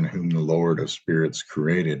first man whom the Lord of spirits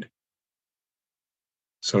created."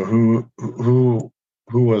 So who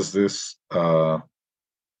was this?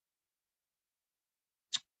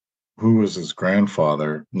 Who was his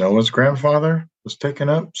grandfather? Noah's grandfather was taken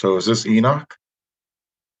up. So is this Enoch?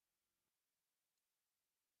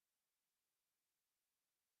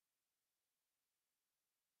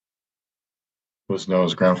 Was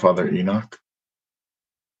Noah's grandfather Enoch?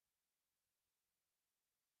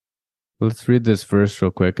 Let's read this verse real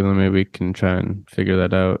quick, and then maybe we can try and figure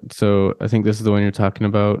that out. So I think this is the one you're talking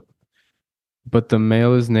about. "But the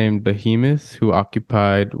male is named Behemoth, who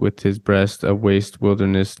occupied with his breast a waste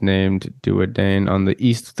wilderness named Duodain, on the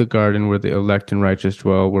east of the garden where the elect and righteous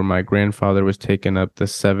dwell, where my grandfather was taken up, the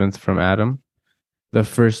seventh from Adam, the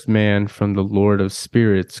first man from the Lord of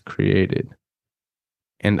spirits created.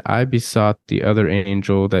 And I besought the other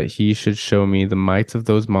angel that he should show me the might of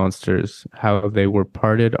those monsters, how they were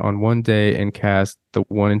parted on one day and cast, the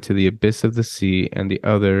one into the abyss of the sea, and the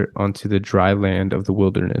other onto the dry land of the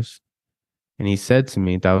wilderness. And he said to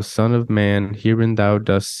me, Thou son of man, herein thou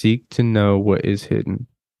dost seek to know what is hidden.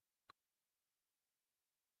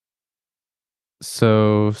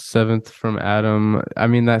 So seventh from Adam. I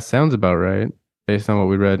mean, that sounds about right based on what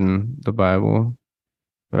we read in the Bible,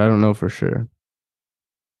 but I don't know for sure.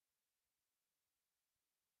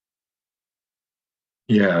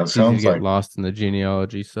 Yeah, it It's easy to sounds get like lost in the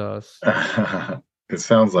genealogy sauce. it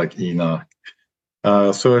sounds like Enoch.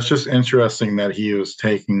 So it's just interesting that he was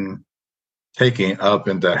taking up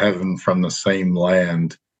into heaven from the same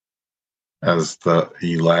land as the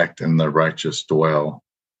elect and the righteous dwell,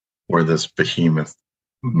 where this behemoth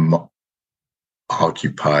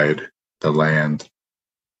occupied the land.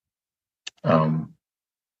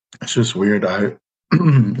 It's just weird. I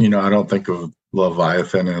don't think of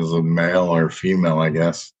Leviathan as a male or female, I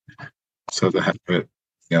guess. So to have it,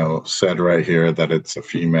 said right here that it's a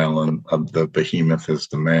female and the behemoth is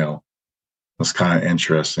the male, it's kind of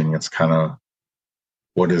interesting. It's kind of,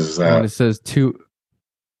 what is Well, and that?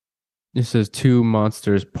 it says two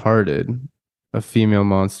monsters parted, a female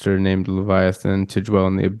monster named Leviathan to dwell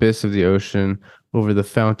in the abyss of the ocean over the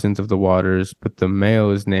fountains of the waters, but the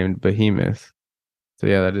male is named Behemoth. So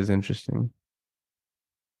yeah, that is interesting.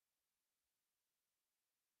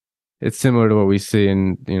 It's similar to what we see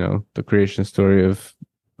in, the creation story of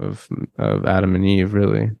Adam and Eve,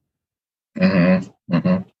 really. Mm-hmm.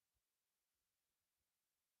 Mm-hmm.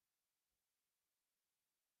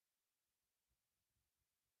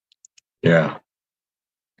 Yeah.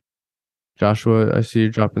 Joshua, I see you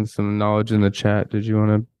dropping some knowledge in the chat. Did you want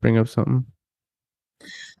to bring up something?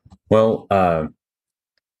 Well,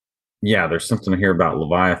 yeah, there's something here about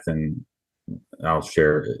Leviathan. I'll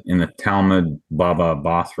share in the Talmud Baba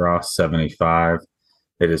Bathra 75.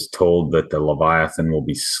 It is told that the Leviathan will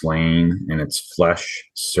be slain and its flesh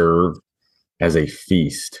served as a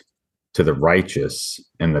feast to the righteous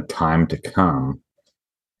in the time to come,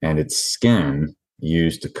 and its skin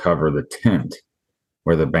used to cover the tent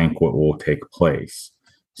where the banquet will take place.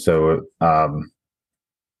 So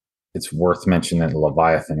it's worth mentioning that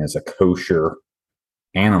Leviathan is a kosher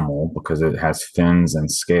animal because it has fins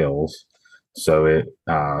and scales. So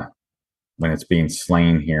when it's being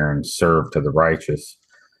slain here and served to the righteous,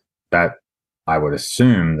 that I would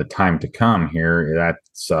assume the time to come here,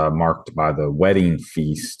 that's marked by the wedding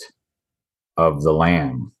feast of the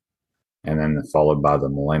Lamb, and then followed by the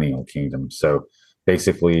millennial kingdom. So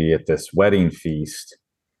basically, at this wedding feast,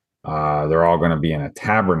 they're all going to be in a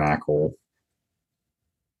tabernacle,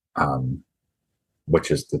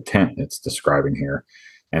 which is the tent it's describing here.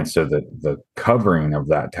 And so the covering of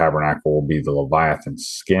that tabernacle will be the Leviathan's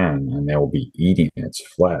skin, and they will be eating its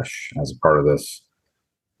flesh as a part of this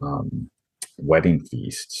wedding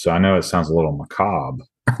feast. So I know it sounds a little macabre,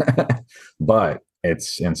 but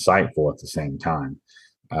it's insightful at the same time.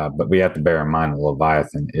 But we have to bear in mind the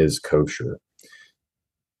Leviathan is kosher.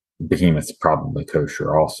 Behemoth's probably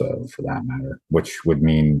kosher also, for that matter, which would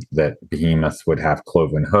mean that Behemoth would have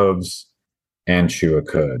cloven hooves and Shua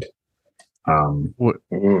could. What?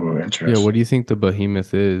 Ooh, interesting. Yeah, what do you think the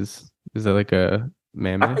Behemoth is? Is that like a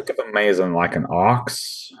mammoth? I think of him as like an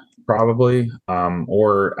ox, probably,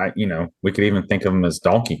 or we could even think of him as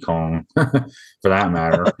Donkey Kong, for that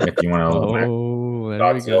matter. If you want to,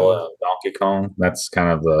 Godzilla, and Donkey Kong, that's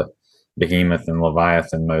kind of the Behemoth and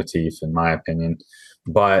Leviathan motif, in my opinion.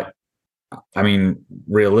 But I mean,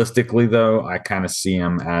 realistically, though, I kind of see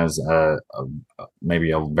him as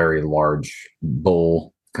maybe a very large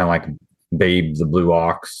bull, kind of like Babe the Blue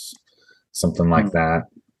Ox, something like that.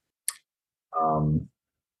 Of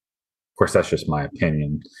course, that's just my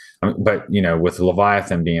opinion. But with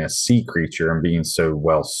Leviathan being a sea creature and being so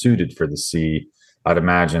well suited for the sea, I'd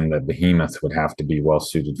imagine that Behemoth would have to be well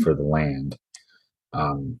suited for the land.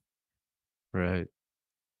 Right.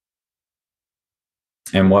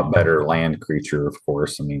 And what better land creature, of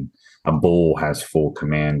course? I mean, a bull has full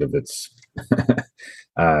command of its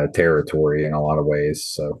territory in a lot of ways.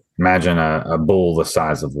 So imagine a bull the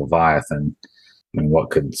size of Leviathan and what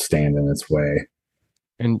could stand in its way.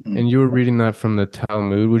 And you were reading that from the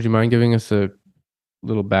Talmud. Would you mind giving us a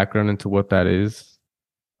little background into what that is?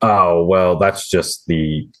 Oh, well, that's just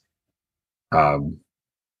the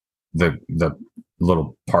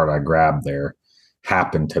little part I grabbed there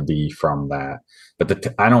happened to be from that.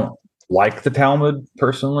 But I don't like the Talmud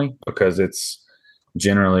personally because it's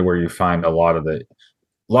generally where you find a lot of the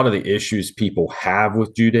issues people have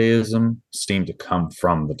with Judaism seem to come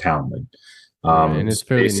from the Talmud. Right, and it's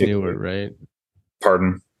fairly newer, right?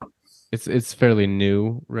 Pardon? It's fairly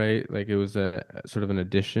new, right? Like it was a sort of an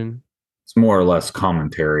addition. It's more or less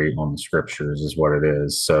commentary on the scriptures is what it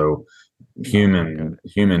is. So human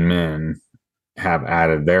men have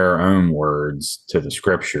added their own words to the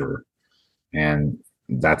scripture, and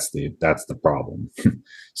that's the problem.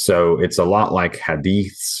 So it's a lot like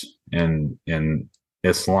hadiths in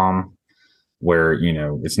Islam, where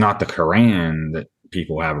it's not the Quran that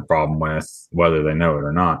people have a problem with, whether they know it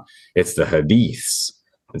or not. It's the hadiths.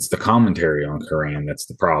 It's the commentary on Quran that's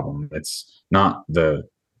the problem. It's not the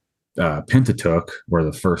Pentateuch, or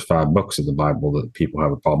the first 5 books of the Bible, that people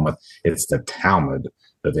have a problem with. It's the Talmud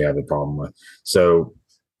that they have a problem with. So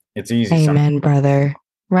it's easy. Amen, brother.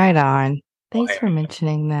 Right on. Thanks for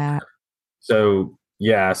mentioning that. So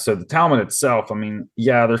yeah, so the Talmud itself, I mean,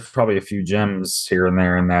 yeah, there's probably a few gems here and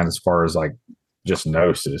there in that as far as like just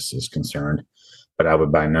gnosis is concerned, but I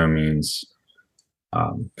would by no means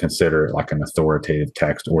consider it like an authoritative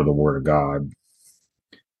text or the Word of God.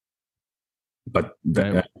 But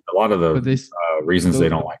a lot of the reasons they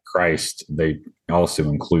don't like Christ, they also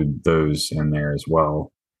include those in there as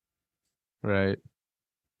well. Right.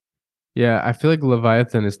 Yeah, I feel like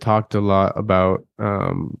Leviathan is talked a lot about,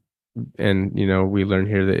 and we learn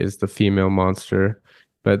here that it's the female monster.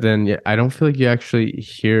 But then I don't feel like you actually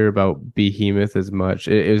hear about behemoth as much.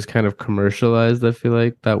 It was kind of commercialized, I feel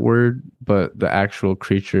like, that word, but the actual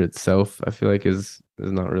creature itself, I feel like is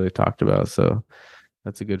not really talked about. So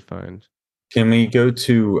that's a good find. Can we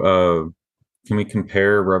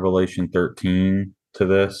compare Revelation 13 to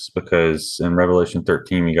this? Because in Revelation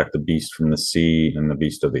 13, we got the beast from the sea and the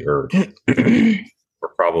beast of the earth. We're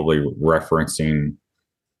probably referencing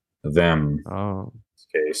them in this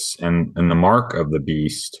case. And the mark of the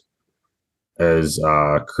beast is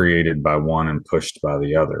created by one and pushed by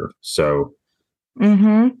the other. So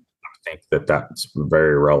I think that's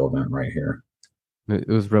very relevant right here. It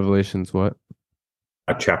was Revelations what?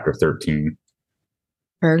 Chapter 13.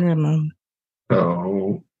 Pergamum.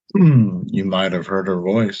 So you might have heard her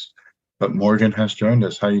voice, but Morgan has joined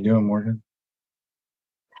us. How you doing, Morgan?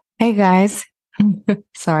 Hey guys.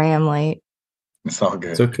 Sorry I'm late. It's all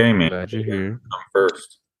good. It's okay, man. Glad you're here. I'm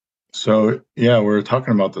first. So yeah, we're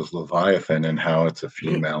talking about this Leviathan and how it's a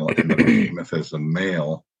female and the behemoth is a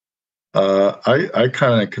male. I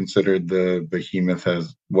kind of considered the behemoth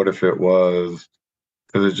as, what if it was,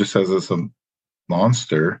 because it just says it's a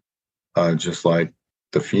monster, just like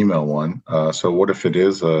the female one. So what if it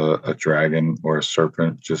is a dragon or a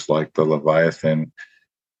serpent, just like the Leviathan?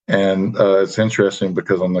 And it's interesting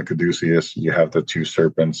because on the Caduceus, you have the 2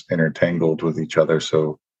 serpents intertangled with each other.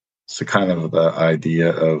 So it's kind of the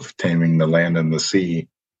idea of taming the land and the sea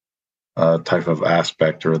type of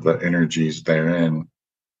aspect, or the energies therein.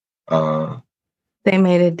 They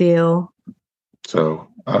made a deal. So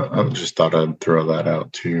I just thought I'd throw that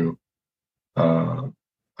out too.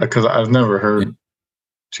 Because I've never heard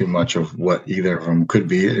too much of what either of them could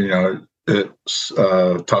be. It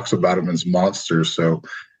talks about them as monsters, so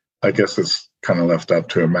I guess it's kind of left up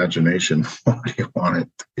to imagination. What do you want it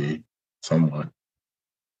to be, somewhat?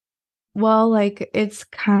 Well, like, it's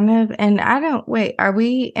kind of, and are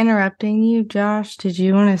we interrupting you, Josh? Did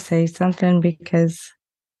you want to say something because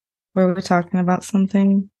were we talking about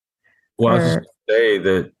something? Well, I was just going to say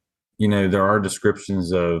that, there are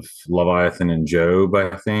descriptions of Leviathan in Job,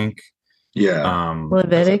 I think. Yeah.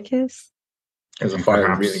 Leviticus? As a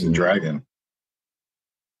fire-breathing dragon.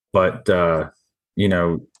 But,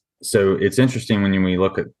 so it's interesting when we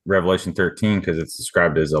look at Revelation 13, because it's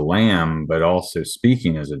described as a lamb, but also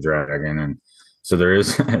speaking as a dragon. And so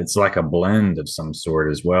it's like a blend of some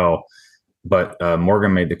sort as well. But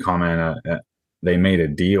Morgan made the comment, they made a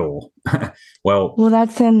deal. well,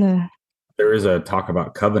 that's there is a talk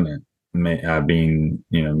about covenant being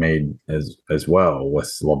made as well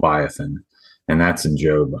with Leviathan, and that's in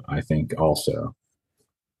Job, I think, also.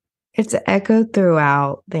 It's echoed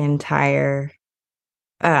throughout the entire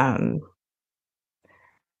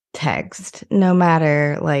text, no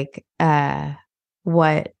matter like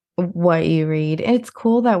what you read. It's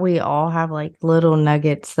cool that we all have like little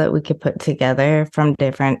nuggets that we could put together from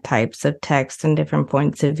different types of text and different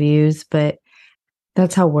points of views, but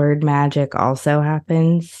that's how word magic also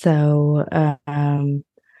happens. So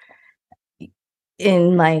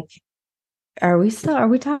in like,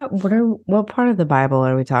 what part of the Bible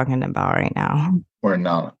are we talking about right now? We're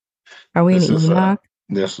not. Are we in Enoch?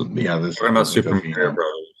 This is talking about Super Mario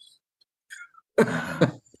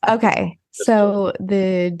Brothers. Okay, so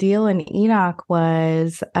the deal in Enoch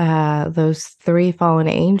was those 3 fallen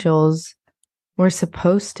angels were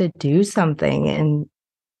supposed to do something. And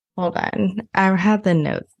hold on, I had the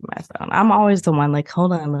notes on my phone. I'm always the one like,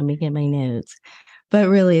 hold on, let me get my notes. But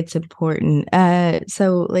really, it's important.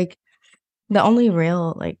 So like the only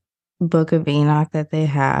real like book of Enoch that they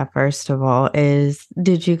have, first of all, is,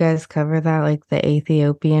 did you guys cover that, like the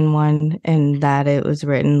Ethiopian one, and that it was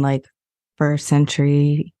written like 1st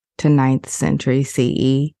century to 9th century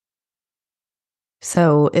CE.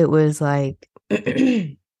 So it was like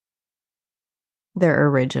their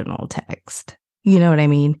original text. You know what I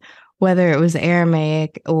mean? Whether it was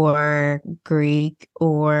Aramaic or Greek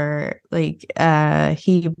or like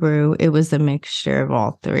Hebrew, it was a mixture of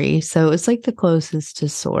all three. So it's like the closest to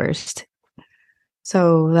sourced.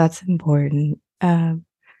 So that's important.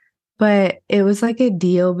 But it was like a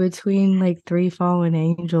deal between like three fallen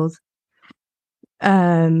angels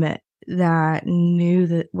that knew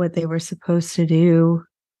that what they were supposed to do,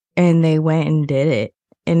 and they went and did it.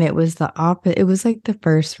 And it was the opposite. It was like the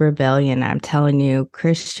first rebellion. I'm telling you,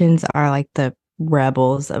 Christians are like the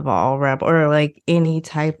rebels of all rebel, or like any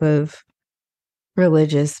type of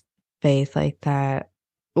religious faith like that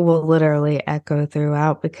will literally echo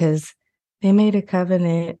throughout, because they made a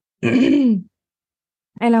covenant. And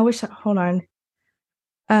I wish, hold on.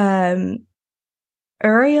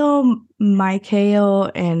 Uriel,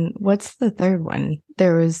 Michael, and what's the third one?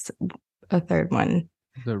 There was a third one.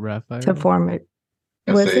 The Raphael to form it.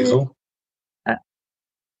 Was Azazel?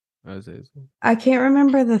 Azazel. I can't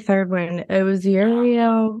remember the third one. It was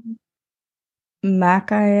Uriel,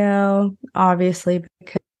 Michael, obviously,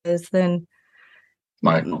 because then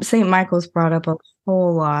St. Michael's brought up a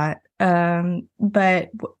whole lot. But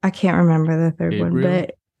I can't remember the third Gabriel? one.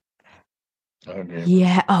 But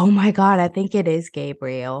yeah, oh my God, I think it is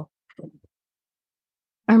Gabriel.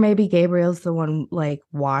 Or maybe Gabriel's the one like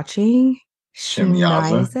watching.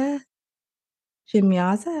 Shemyaza.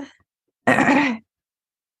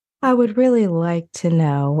 I would really like to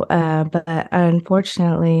know, but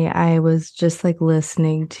unfortunately, I was just like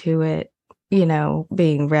listening to it,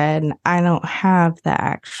 being read, and I don't have the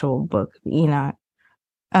actual book of Enoch.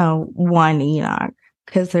 One Enoch,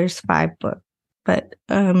 because there's 5 books. But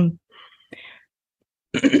and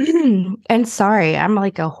sorry, I'm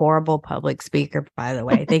like a horrible public speaker, by the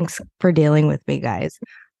way. Thanks for dealing with me, guys.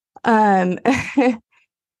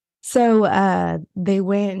 So they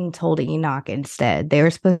went and told Enoch instead. They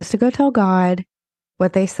were supposed to go tell God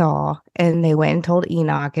what they saw, and they went and told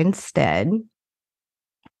Enoch instead.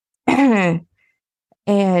 And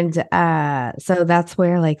so that's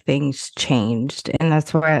where like things changed, and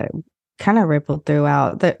that's where it kind of rippled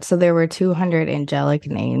throughout. So there were 200 angelic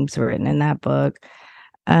names written in that book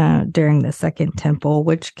during the Second Temple,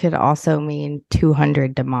 which could also mean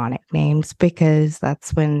 200 demonic names, because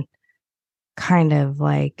that's when kind of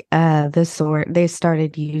like they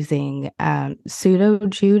started using pseudo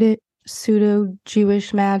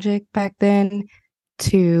Jewish magic back then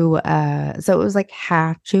to so it was like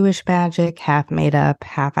half Jewish magic, half made up,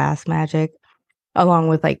 half-ass magic, along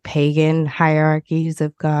with like pagan hierarchies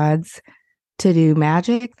of gods to do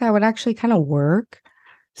magic that would actually kind of work.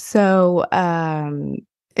 So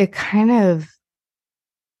it kind of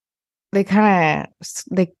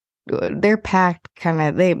their pact kind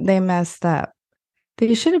of they messed up.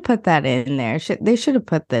 They should have put that in there. They should have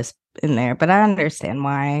put this in there, but I understand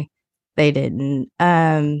why they didn't.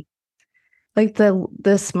 Like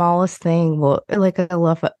the smallest thing will, like a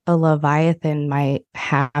Leviathan might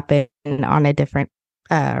happen on a different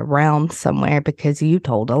realm somewhere because you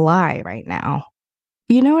told a lie right now.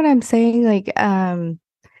 You know what I'm saying? Like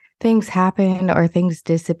things happen or things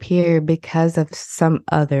disappear because of some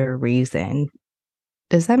other reason.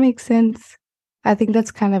 Does that make sense? I think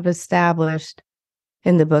that's kind of established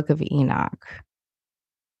in the book of Enoch.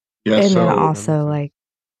 Yeah, and then also like.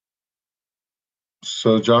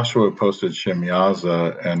 So Joshua posted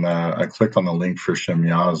Shemyaza, and I clicked on the link for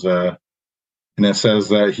Shemyaza, and it says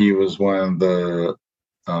that he was one of the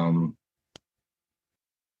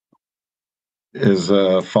is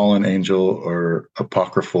a fallen angel or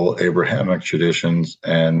apocryphal Abrahamic traditions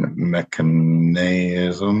and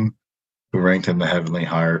mechanism who ranked in the heavenly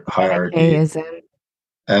hierarchy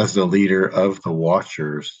as the leader of the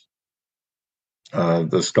Watchers.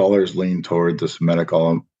 The scholars lean toward the Semitic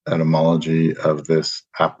etymology of this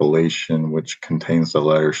appellation, which contains the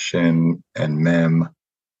letter Shin and Mem,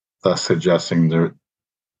 thus suggesting the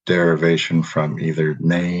derivation from either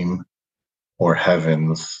name or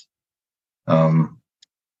heavens. And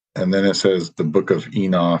then it says the Book of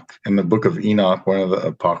Enoch. In the Book of Enoch, one of the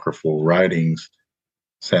apocryphal writings,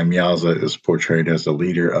 Shemyaza is portrayed as the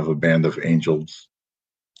leader of a band of angels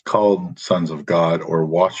called Sons of God or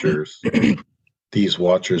Watchers. These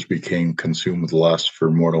Watchers became consumed with lust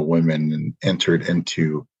for mortal women and entered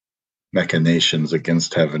into machinations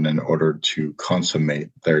against heaven in order to consummate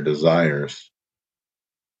their desires.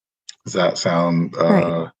 Does that sound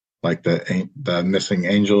like the missing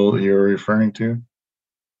angel you're referring to?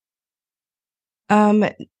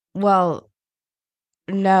 Well,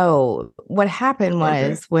 No, what happened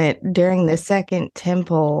was when during the second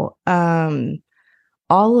temple,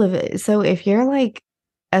 all of it. So if you're like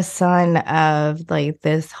a son of like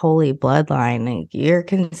this holy bloodline, like you're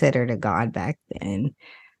considered a god back then.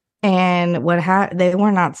 And they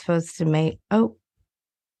were not supposed to mate. Oh,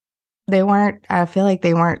 they weren't. I feel like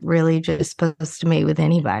they weren't really just supposed to mate with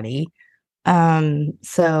anybody.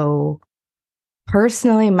 So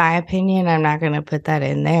personally, my opinion, I'm not going to put that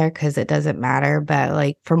in there because it doesn't matter. But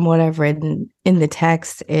like from what I've read in the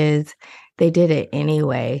text is they did it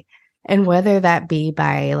anyway. And whether that be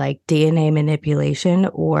by like DNA manipulation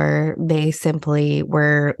or they simply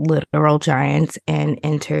were literal giants and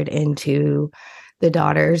entered into the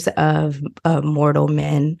daughters of mortal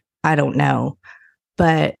men, I don't know.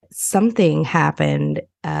 But something happened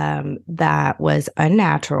that was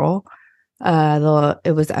unnatural.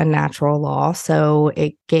 It was unnatural law, so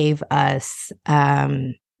it gave us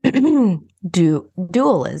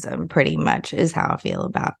dualism. Pretty much is how I feel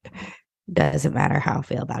about it. Doesn't matter how I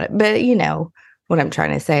feel about it, but you know what I'm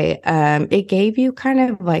trying to say. It gave you kind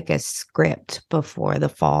of like a script before the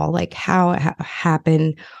fall, like how it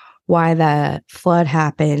happened, why the flood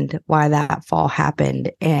happened, why that fall happened,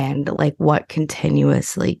 and like what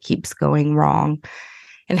continuously keeps going wrong,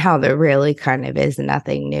 and how there really kind of is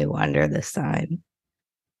nothing new under the sun.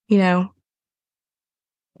 You know?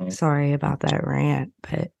 Sorry about that rant,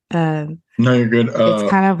 but no, you're good. It's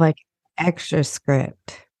kind of like extra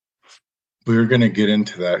script. We were going to get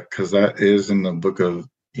into that because that is in the book of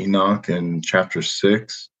Enoch in chapter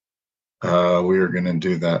 6. We were going to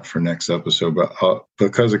do that for next episode, but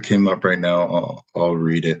because it came up right now, I'll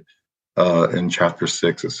read it. In chapter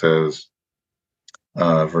 6, it says,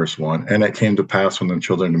 verse 1, and it came to pass when the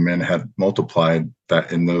children of men had multiplied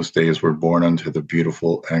that in those days were born unto the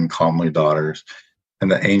beautiful and comely daughters,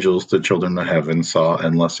 and the angels, the children of heaven, saw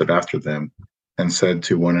and lusted after them, and said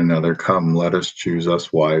to one another, come, let us choose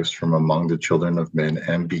us wives from among the children of men,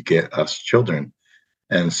 and beget us children.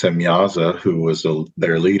 And Semyaza, who was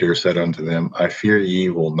their leader, said unto them, I fear ye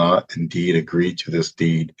will not indeed agree to this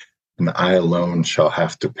deed, and I alone shall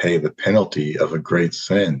have to pay the penalty of a great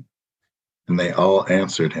sin. And they all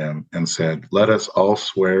answered him and said, let us all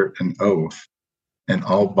swear an oath, and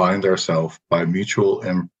all bind ourselves by mutual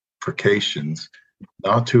imprecations,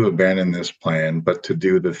 not to abandon this plan, but to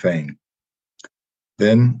do the thing.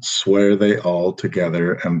 Then swear they all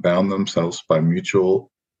together and bound themselves by mutual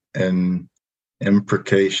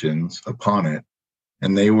imprecations upon it.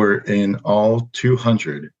 And they were in all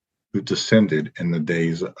 200 who descended in the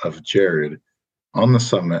days of Jared on the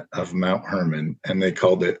summit of Mount Hermon, and they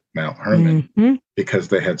called it Mount Hermon because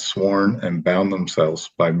they had sworn and bound themselves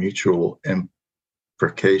by mutual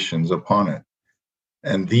imprecations upon it.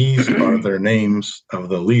 And these are their names of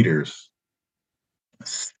the leaders.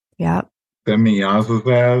 Yep.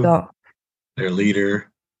 Semyaza, their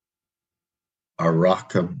leader,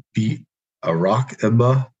 Arakaba,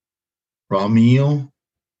 Ramiel,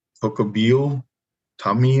 Tokabil,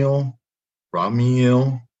 Tamiel,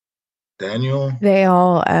 Ramiel, Daniel. They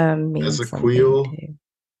all mean Ezekiel, something too.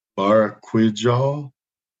 Baraquijal,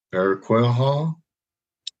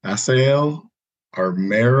 Asael,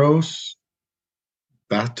 Armeros,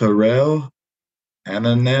 Batarel,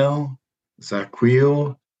 Ananel,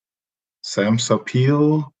 Zaquiel,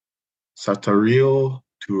 Samsapil, Satariel,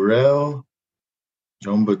 Turel,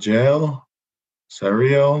 Jombajel,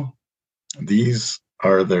 Sariel. These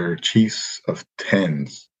are their chiefs of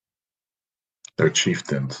tens. They're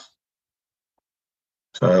chieftains.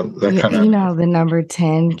 So that kind of, you know, the number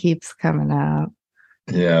 10 keeps coming up.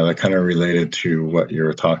 Yeah, that kind of related to what you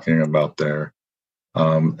were talking about there.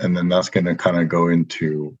 And then that's going to kind of go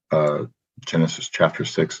into Genesis chapter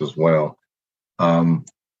 6 as well.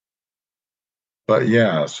 But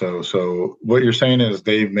yeah, so what you're saying is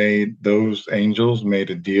those angels made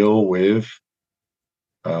a deal with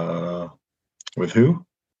who?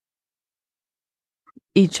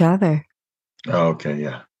 Each other. Oh, okay,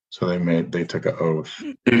 yeah. So they took an oath.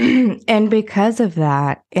 And because of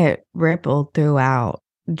that, it rippled throughout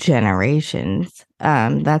generations.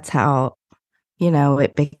 That's how,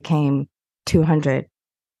 it became 200.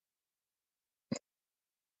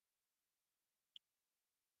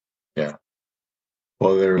 Yeah.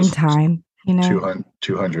 Well, there's in time,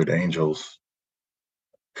 200 angels.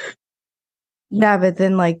 Yeah, but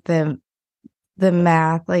then like the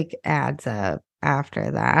math like adds up after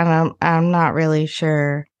that. And I'm not really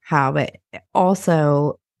sure how, but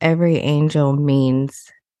also every angel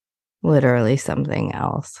means literally something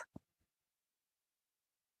else.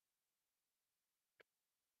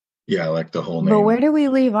 Yeah, like the whole name. But where do we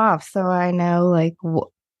leave off so I know like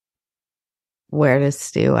where to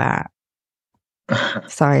stew at?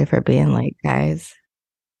 Sorry for being late, guys.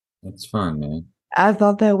 It's fun, man. I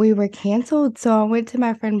thought that we were canceled, so I went to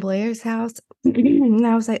my friend Blair's house, and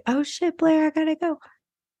I was like, "Oh shit, Blair, I gotta go.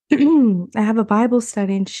 I have a Bible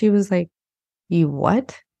study," and she was like, "You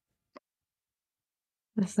what?"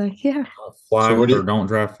 I was like, "Yeah." Fly or don't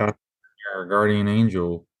drive fast. Your guardian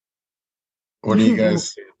angel. What do you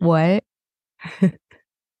guys? What?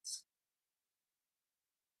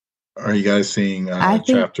 Are you guys seeing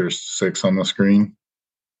chapter 6 on the screen?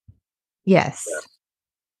 Yes.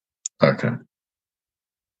 Okay.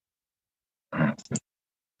 All right.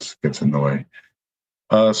 This gets in the way.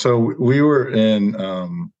 So we were in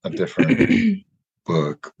a different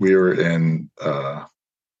book. We were in the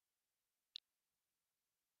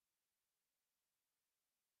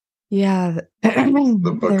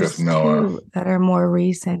book of Noah. Two that are more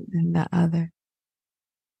recent than the other.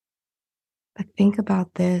 But think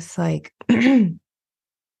about this, like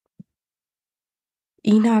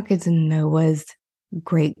Enoch is Noah's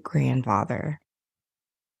great-grandfather.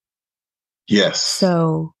 Yes.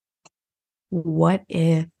 So what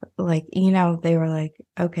if, like, they were like,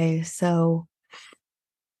 okay, so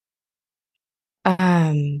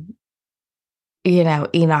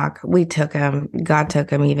Enoch, we took him, God took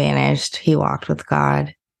him, he vanished, he walked with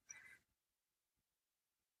God.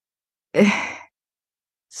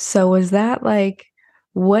 So was that like,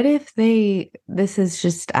 what if this is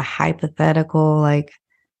just a hypothetical, like,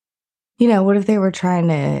 what if they were trying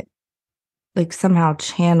to like somehow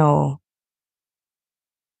channel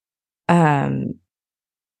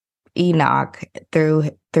Enoch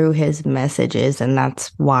through his messages, and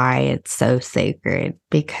that's why it's so sacred,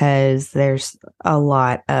 because there's a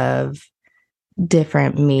lot of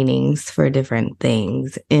different meanings for different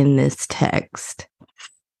things in this text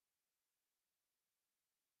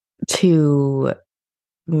to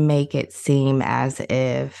make it seem as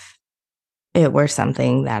if it were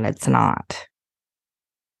something that it's not.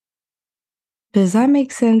 Does that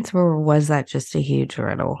make sense, or was that just a huge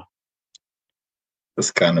riddle?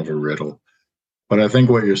 It's kind of a riddle. But I think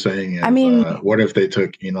what you're saying is, what if they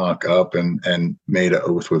took Enoch up and made an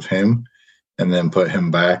oath with him and then put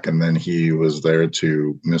him back, and then he was there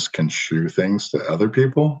to misconstrue things to other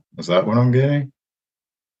people? Is that what I'm getting?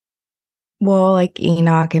 Well, like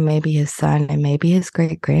Enoch and maybe his son and maybe his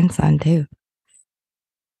great-grandson too.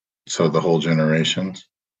 So the whole generations?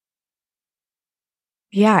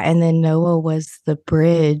 Yeah, and then Noah was the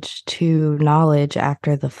bridge to knowledge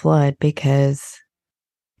after the flood, because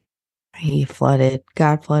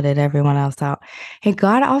God flooded everyone else out. And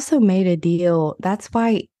God also made a deal. That's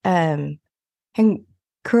why, and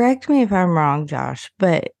correct me if I'm wrong, Josh,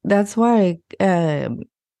 but that's why God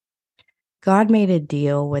made a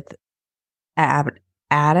deal with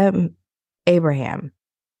Adam, Abraham,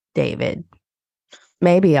 David,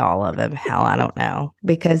 maybe all of them. Hell, I don't know.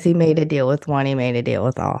 Because he made a deal with one, he made a deal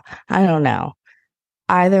with all. I don't know.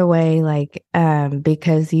 Either way, like,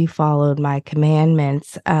 because you followed my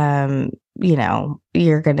commandments,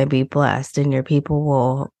 you're going to be blessed and your people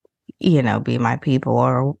will, be my people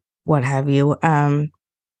or what have you.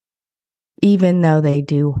 Even though they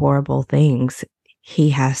do horrible things, he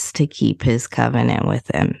has to keep his covenant with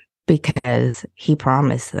them because he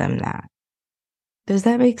promised them that. Does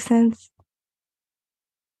that make sense?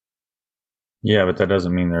 Yeah, but that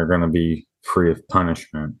doesn't mean they're going to be free of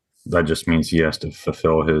punishment. That just means he has to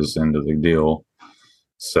fulfill his end of the deal.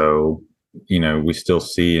 So, we still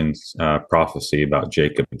see in prophecy about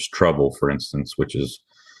Jacob's trouble, for instance, which is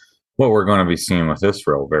what we're going to be seeing with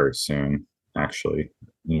Israel very soon, actually.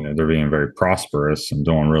 They're being very prosperous and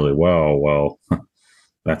doing really well. Well,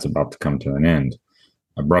 that's about to come to an end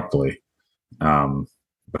abruptly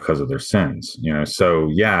because of their sins. So,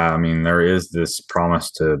 yeah, I mean, there is this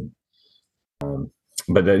promise to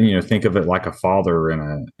but then, think of it like a father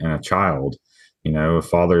and a child. A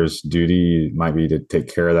father's duty might be to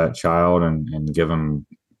take care of that child and give him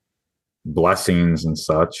blessings and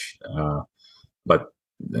such. But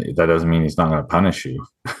that doesn't mean he's not going to punish you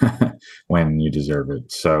when you deserve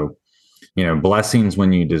it. So, blessings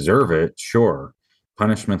when you deserve it, sure.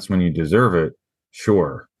 Punishments when you deserve it,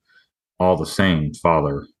 sure. All the same,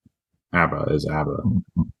 Father, Abba is Abba.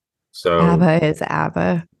 So Abba is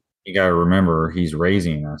Abba. You got to remember he's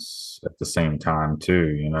raising us at the same time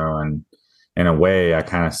too, and in a way I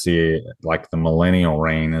kind of see it like the millennial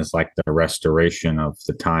reign is like the restoration of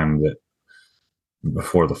the time that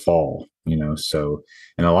before the fall, so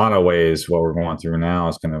in a lot of ways what we're going through now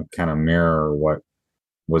is going to kind of mirror what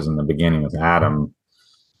was in the beginning with Adam.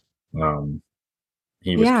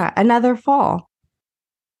 Another fall,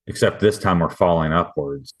 except this time we're falling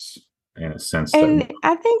upwards in a sense, and that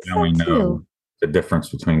I think so too. The difference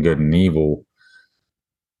between good and evil,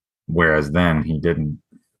 whereas then he didn't,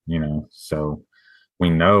 so we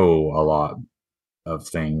know a lot of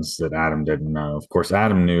things that Adam didn't know. Of course,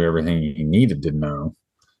 Adam knew everything he needed to know.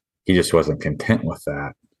 He just wasn't content with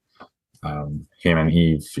that. Him and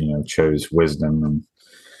Eve, chose wisdom and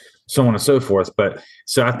so on and so forth. But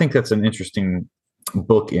so I think that's an interesting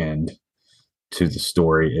bookend to the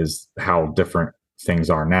story, is how different things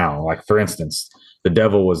are now. Like, for instance, the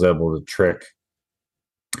devil was able to trick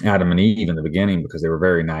Adam and Eve in the beginning because they were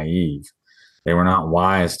very naive. They were not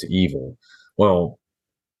wise to evil. Well,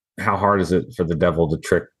 how hard is it for the devil to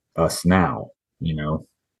trick us now?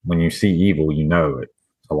 When you see evil, you know it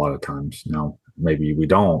a lot of times. Now, maybe we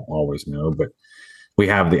don't always know, but we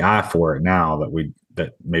have the eye for it now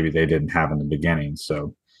that maybe they didn't have in the beginning.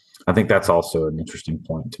 So I think that's also an interesting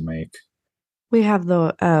point to make. We have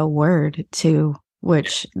the word too,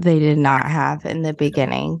 which they did not have in the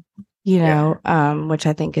beginning, which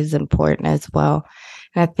I think is important as well.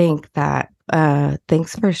 And I think that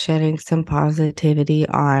thanks for shedding some positivity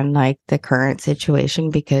on like the current situation,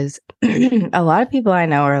 because a lot of people I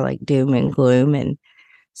know are like doom and gloom and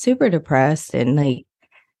super depressed, and I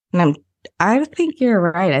think you're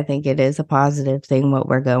right. I think it is a positive thing what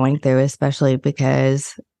we're going through, especially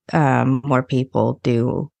because more people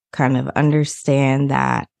do kind of understand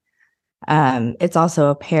that it's also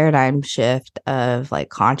a paradigm shift of like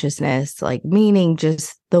consciousness, like meaning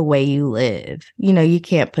just the way you live. You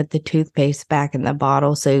can't put the toothpaste back in the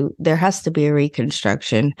bottle, so there has to be a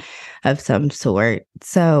reconstruction of some sort.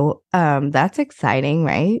 So that's exciting,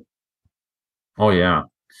 right? Oh yeah,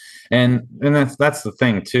 and that's the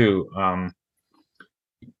thing too.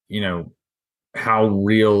 How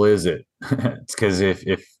real is it? It's because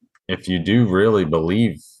if you do really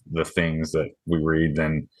believe the things that we read,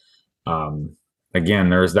 then again,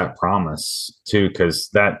 there's that promise too, because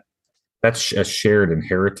that's a shared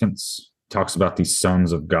inheritance. Talks about these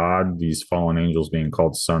sons of God, these fallen angels being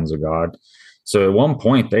called sons of God. So at one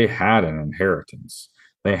point they had an inheritance.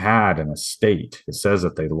 They had an estate. It says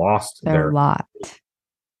that they lost their lot.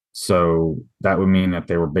 So that would mean that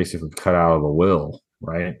they were basically cut out of the will,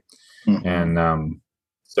 right? Mm-hmm. And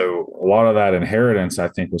so a lot of that inheritance, I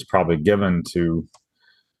think, was probably given to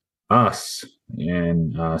us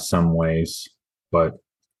in some ways, but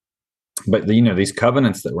these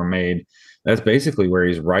covenants that were made, that's basically where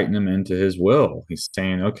he's writing them into his will. He's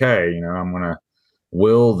saying, okay, I'm going to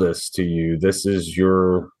will this to you. This is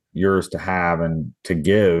yours to have and to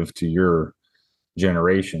give to your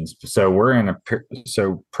generations. So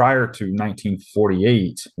so prior to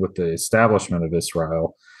 1948, with the establishment of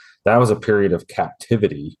Israel, that was a period of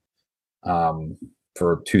captivity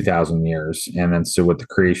for 2,000 years. And then so with the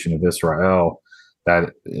creation of Israel,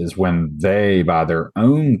 that is when they, by their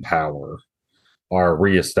own power, are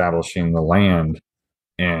reestablishing the land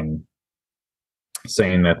and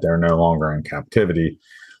saying that they're no longer in captivity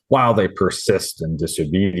while they persist in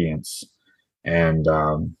disobedience. And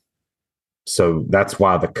so that's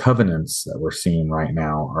why the covenants that we're seeing right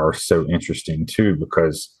now are so interesting too,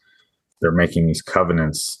 because they're making these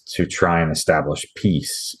covenants to try and establish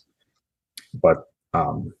peace. But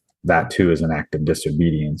that too is an act of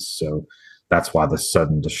disobedience. So that's why the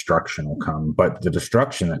sudden destruction will come. But the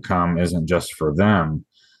destruction that come isn't just for them,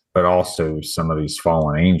 but also some of these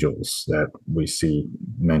fallen angels that we see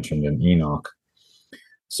mentioned in Enoch.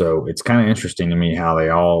 So it's kind of interesting to me how they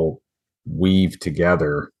all weave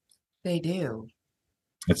together. They do.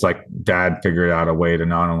 It's like dad figured out a way to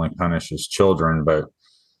not only punish his children, but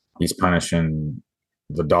he's punishing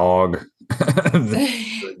the dog,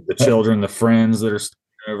 the children, the friends that are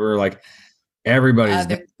over, like everybody's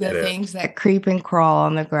the things that creep and crawl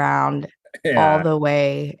on the ground all the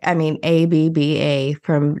way. I mean, ABBA,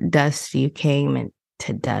 from dust you came and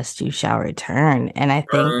to dust you shall return. And I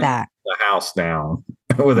think that the house down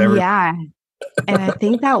with everything. Yeah. And I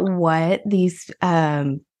think that what these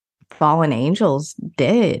fallen angels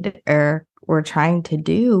did or were trying to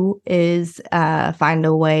do is find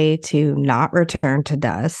a way to not return to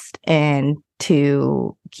dust and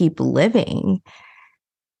to keep living.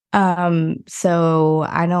 So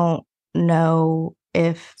I don't know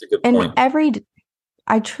if,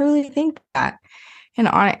 I truly think that.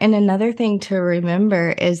 And another thing to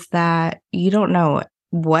remember is that you don't know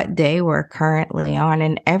what day we're currently on,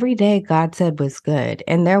 and every day God said was good,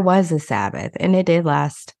 and there was a Sabbath, and it did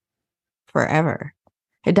last forever.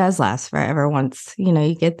 It does last forever once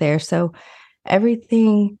you get there. So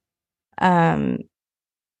everything, like,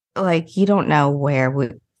 you don't know where we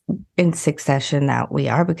in succession that we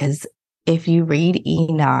are, because if you read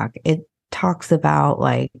Enoch, it talks about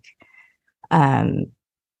like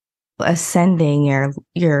ascending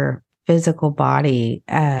your physical body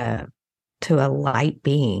to a light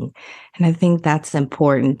being. And I think that's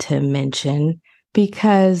important to mention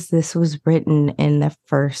because this was written in the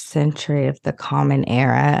 1st century of the Common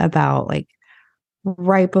Era, about like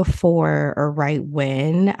right before or right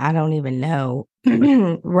when, I don't even know,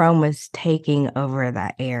 Rome was taking over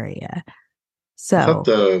that area. So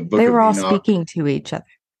they were all speaking to each other.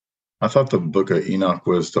 I thought the Book of Enoch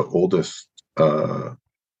was the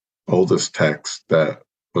oldest text that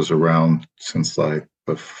was around since like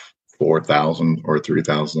the 4,000 or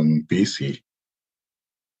 3,000 BC.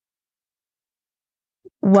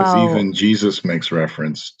 Because even Jesus makes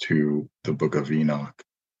reference to the Book of Enoch.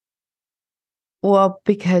 Well,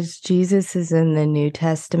 because Jesus is in the New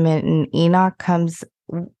Testament and Enoch comes,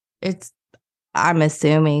 I'm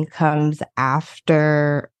assuming, comes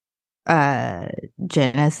after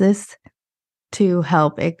Genesis to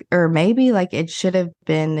help it, or maybe like it should have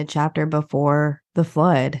been the chapter before the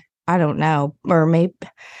flood. I don't know. Or maybe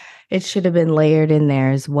it should have been layered in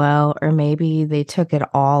there as well. Or maybe they took it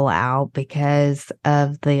all out because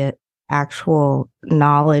of the actual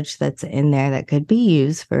knowledge that's in there that could be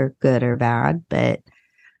used for good or bad. But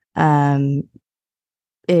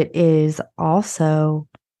it is also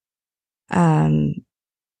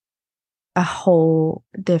a whole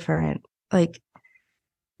different, like,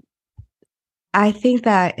 I think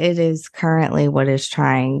that it is currently what is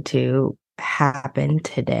trying to happen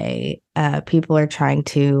today. People are trying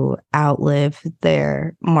to outlive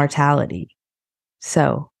their mortality.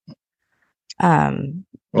 So,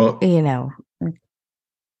 well,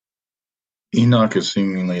 Enoch is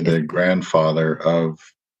seemingly the grandfather of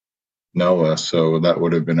Noah, so that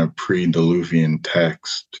would have been a pre-Diluvian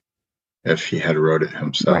text if he had wrote it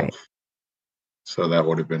himself. Right. So that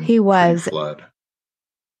would have been pre-flood.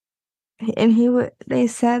 And they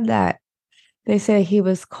said he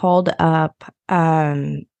was called up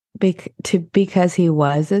because he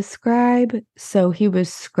was a scribe, so he was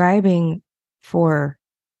scribing for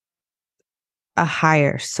a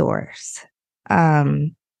higher source.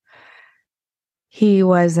 He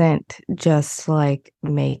wasn't just like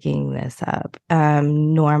making this up.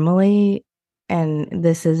 Normally, and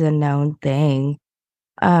this is a known thing,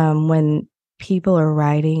 when people are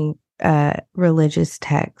writing religious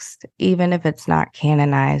text, even if it's not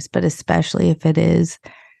canonized, but especially if it is,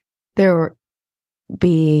 they're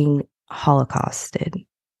being holocausted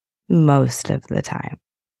most of the time.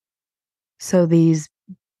 So these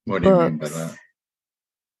what do you mean by that?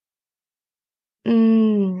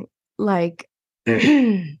 Like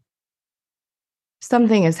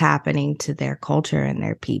something is happening to their culture and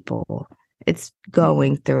their people. It's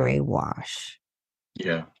going through a wash.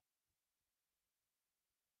 Yeah.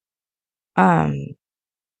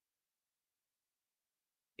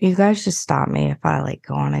 You guys just stop me if I like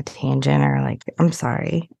go on a tangent or like, I'm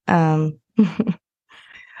sorry. I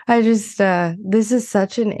just this is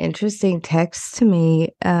such an interesting text to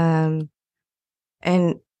me. And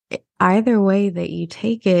either way that you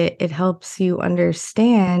take it, it helps you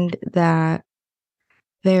understand that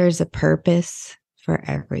there's a purpose for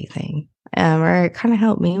everything. Or it kind of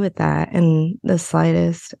helped me with that in the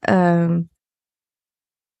slightest.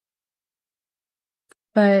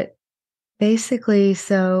 But basically,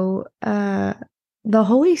 so the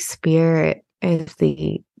Holy Spirit is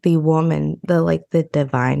the woman, the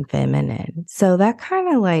divine feminine. So that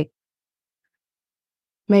kind of like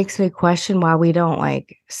makes me question why we don't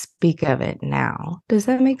like speak of it now. Does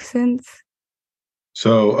that make sense?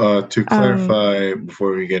 So to clarify,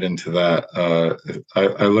 before we get into that,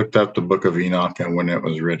 I looked up the Book of Enoch and when it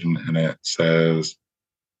was written, and it says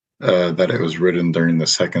that it was written during the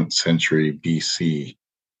 2nd century BC.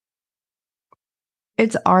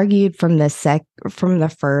 It's argued from the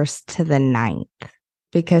 1st to the 9th,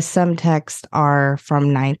 because some texts are from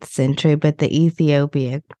 9th century, but the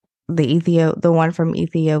one from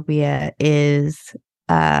Ethiopia is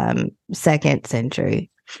 2nd century.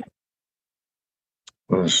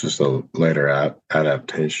 Well, it's just a later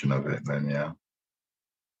adaptation of it then, yeah.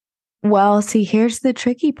 Well, see, here's the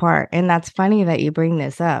tricky part, and that's funny that you bring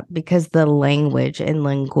this up, because the language and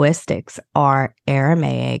linguistics are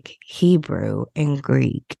Aramaic, Hebrew, and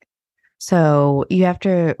Greek. So you have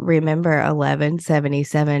to remember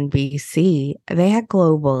 1177 BC, they had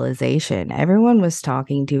globalization. Everyone was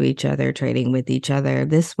talking to each other, trading with each other.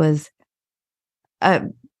 This was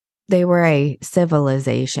they were a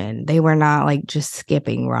civilization. They were not like just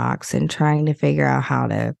skipping rocks and trying to figure out how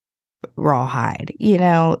to rawhide.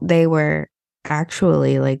 They were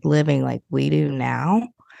actually like living like we do now.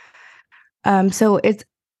 So it's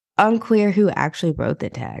unclear who actually wrote the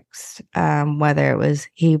text, whether it was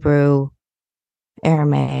Hebrew,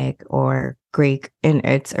 Aramaic, or Greek in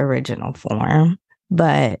its original form.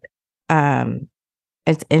 But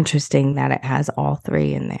it's interesting that it has all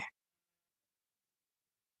three in there.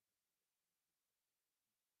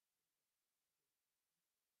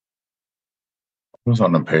 It was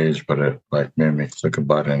on the page, but it like made me click a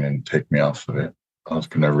button and take me off of it. I was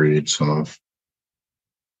going to read some of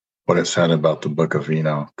what it said about the Book of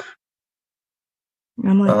Enoch.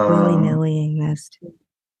 I'm like willy-nillying this too.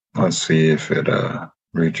 Let's see if it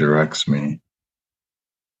redirects me.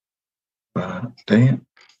 Dang it.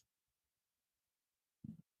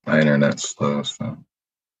 My internet's slow, so.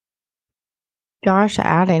 Josh,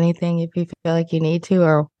 add anything if you feel like you need to,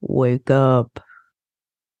 or wake up.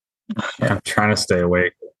 I'm trying to stay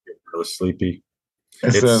awake. I'm really sleepy.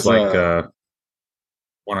 It says, like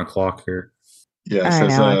 1 o'clock here. Yeah, it I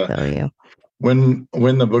says, know, I feel you.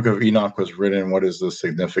 When the Book of Enoch was written, what is the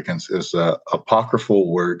significance? Is a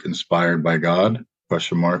apocryphal work inspired by God? ?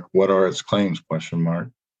 What are its claims? ?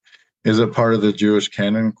 Is it part of the Jewish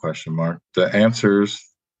canon? ? The answers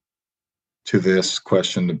to this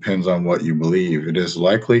question depends on what you believe. It is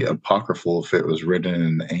likely apocryphal if it was written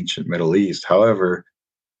in the ancient Middle East. However,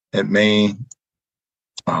 it may.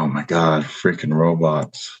 Oh my God! Freaking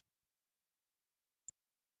robots.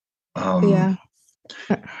 Yeah.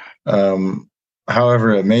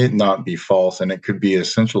 However, it may not be false, and it could be an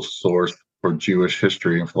essential source for Jewish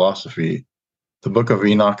history and philosophy. The Book of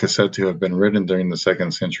Enoch is said to have been written during the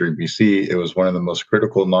 2nd century BC. It was one of the most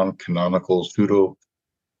critical non-canonical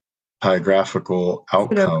pseudepigraphical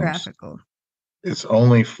outcomes. Its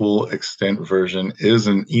only full extant version is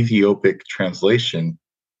an Ethiopic translation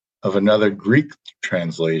of another Greek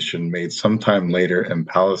translation made sometime later in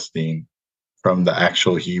Palestine from the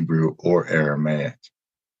actual Hebrew or Aramaic.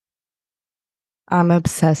 I'm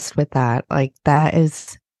obsessed with that. Like, that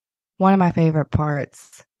is one of my favorite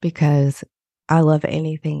parts because I love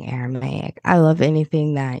anything Aramaic. I love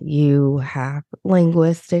anything that you have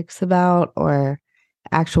linguistics about or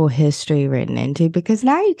actual history written into, because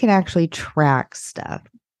now you can actually track stuff.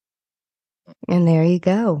 And there you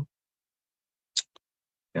go.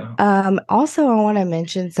 Yeah. Also, I want to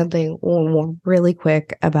mention something really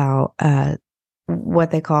quick about what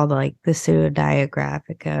they call like the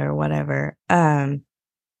pseudodiagraphica or whatever.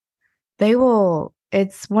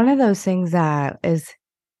 It's one of those things that is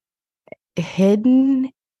hidden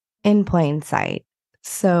in plain sight.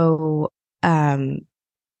 So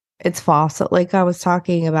it's fossil, like I was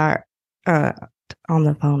talking about on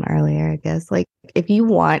the phone earlier, I guess. Like, if you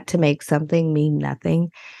want to make something mean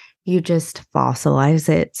nothing, you just fossilize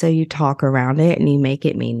it. So you talk around it and you make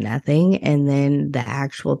it mean nothing. And then the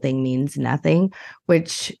actual thing means nothing,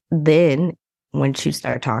 which then once you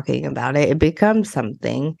start talking about it, it becomes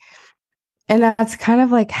something. And that's kind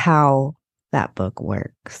of like how that book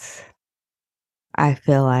works. I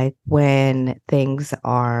feel like when things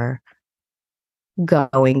are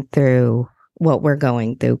going through what we're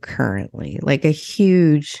going through currently, like a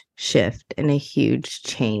huge shift and a huge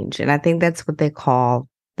change. And I think that's what they call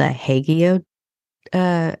the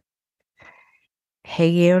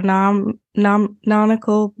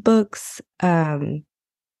Hagionomical books.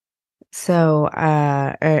 So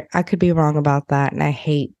I could be wrong about that, and I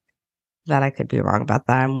hate that I could be wrong about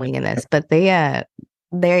that. I'm winging this, but they have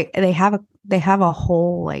a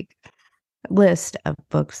whole like list of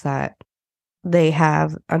books that they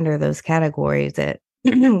have under those categories that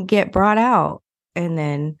get brought out and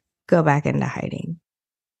then go back into hiding.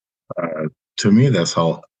 To me, that's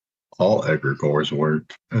how all egregores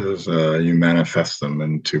work, is you manifest them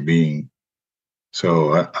into being.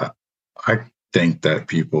 So I think that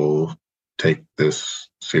people take this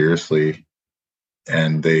seriously,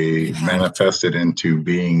 and they manifest it into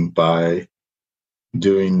being by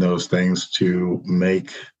doing those things to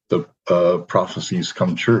make the prophecies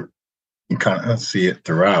come true. You kind of see it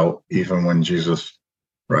throughout, even when Jesus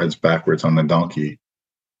rides backwards on the donkey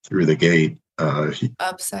through the gate.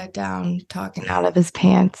 Upside down, talking out of his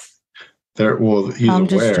pants.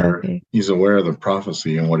 He's aware of the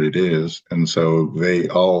prophecy and what it is, and so they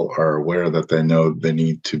all are aware that they know they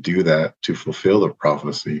need to do that to fulfill the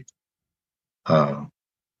prophecy.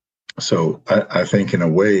 So I think in a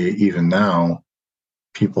way, even now,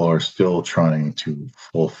 people are still trying to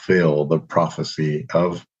fulfill the prophecy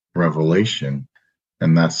of Revelation,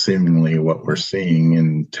 and that's seemingly what we're seeing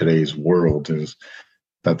in today's world, is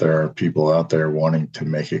that there are people out there wanting to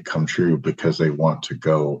make it come true because they want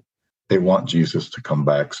Jesus to come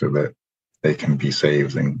back so that they can be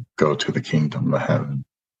saved and go to the kingdom of heaven.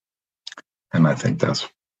 And I think that's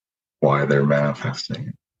why they're manifesting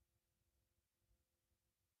it.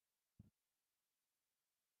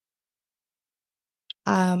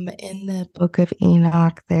 In the Book of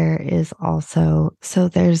Enoch, there is also, so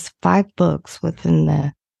there's 5 books within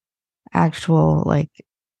the actual like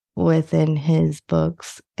within his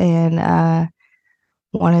books. And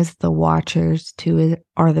one is the Watchers, two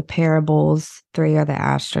are the Parables, three are the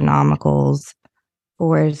Astronomicals,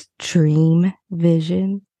 four is Dream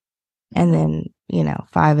Vision, and then, you know,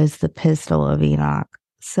 five is the Pistol of Enoch.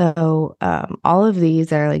 So all of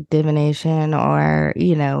these are like divination or,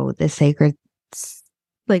 you know, the sacred,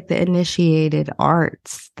 like the initiated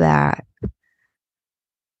arts that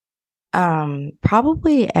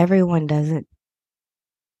probably everyone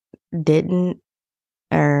didn't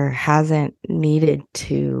or hasn't needed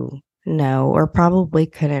to know, or probably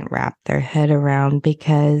couldn't wrap their head around,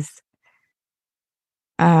 because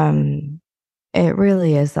it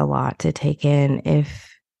really is a lot to take in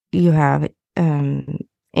if you have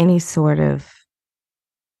any sort of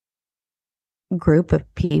group of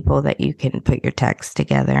people that you can put your text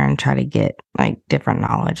together and try to get like different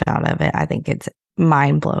knowledge out of it. I think it's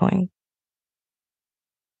mind-blowing.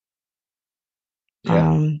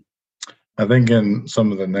 Yeah. I think in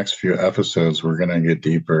some of the next few episodes, we're going to get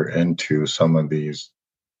deeper into some of these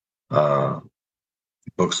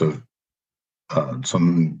books of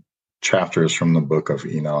some chapters from the book of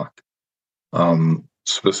Enoch.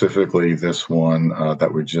 Specifically, this one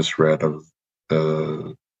that we just read of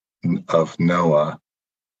Noah,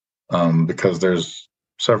 because there's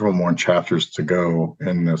several more chapters to go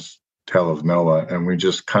in this tale of Noah, and we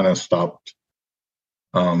just kind of stopped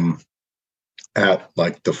at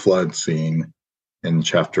like the flood scene in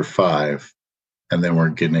chapter 5, and then we're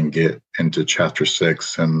going to get into chapter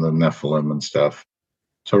 6 and the Nephilim and stuff.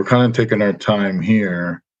 So we're kind of taking our time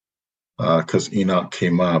here because Enoch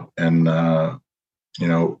came up, and you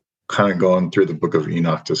know, kind of going through the book of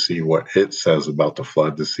Enoch to see what it says about the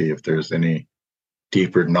flood, to see if there's any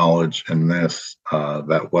deeper knowledge in this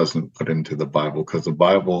that wasn't put into the Bible, because the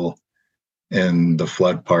Bible in the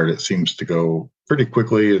flood part, it seems to go pretty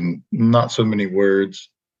quickly and not so many words,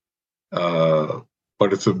 but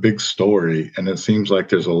it's a big story, and it seems like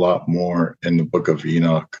there's a lot more in the book of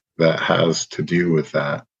Enoch that has to do with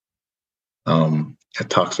that. It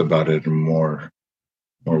talks about it in more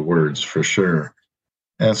words for sure.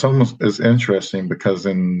 And it's interesting because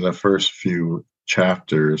in the first few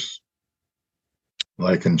chapters,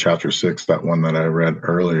 like in chapter 6, that one that I read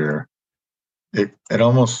earlier, it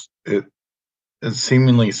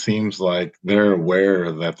seemingly seems like they're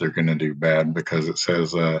aware that they're going to do bad, because it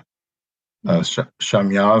says,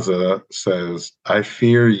 Shamyaza says, "I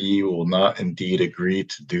fear ye will not indeed agree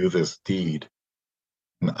to do this deed,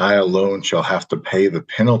 and I alone shall have to pay the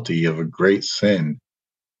penalty of a great sin."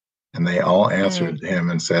 And they all answered him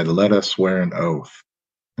and said, "Let us swear an oath."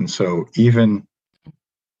 And so even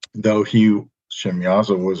though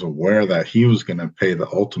Shamyaza was aware that he was going to pay the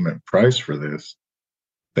ultimate price for this,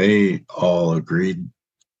 they all agreed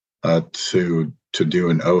to do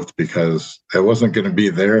an oath, because it wasn't going to be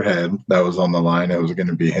their head that was on the line; it was going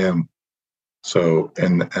to be him. So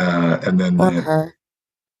and then her.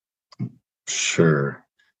 Sure.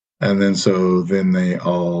 And then then they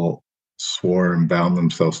all swore and bound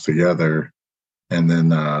themselves together, and then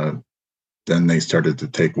they started to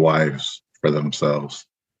take wives for themselves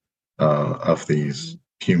of these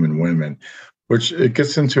human women, which it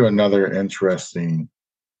gets into another interesting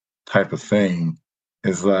type of thing,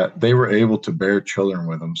 is that they were able to bear children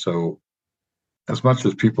with them. So as much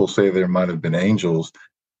as people say there might have been angels,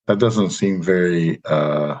 that doesn't seem very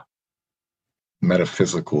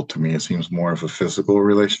metaphysical to me. It seems more of a physical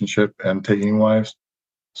relationship and taking wives.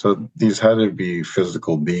 So these had to be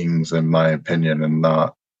physical beings, in my opinion, and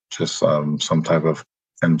not just some type of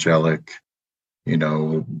angelic,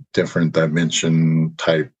 different dimension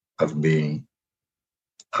type of being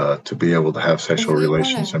to be able to have sexual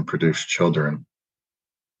relations and produce children.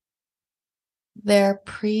 They're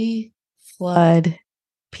pre-flood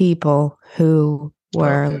people who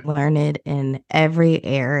were learned in every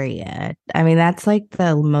area. I mean, that's like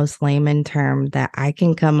the most layman term that I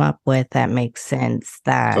can come up with that makes sense,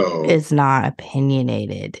 that is not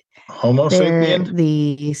opinionated. Homo sapien?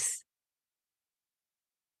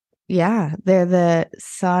 They're the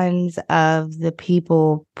sons of the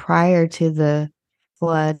people prior to the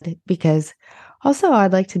flood, because also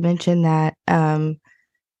I'd like to mention that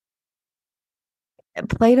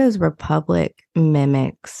Plato's Republic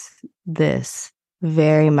mimics this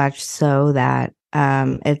very much, so that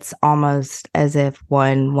it's almost as if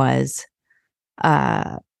one was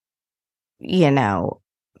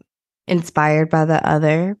inspired by the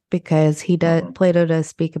other, because Plato does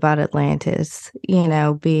speak about Atlantis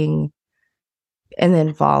being and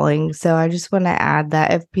then falling. So I just want to add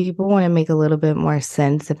that if people want to make a little bit more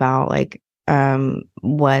sense about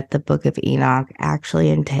what the Book of Enoch actually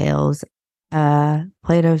entails,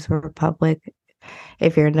 Plato's Republic,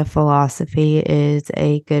 if you're into philosophy, is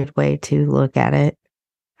a good way to look at it.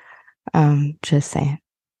 Just saying.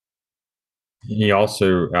 He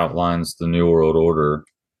also outlines the New World Order.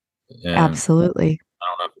 And absolutely. I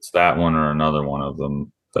don't know if it's that one or another one of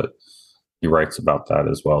them, but he writes about that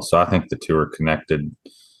as well. So I think the two are connected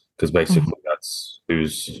because basically that's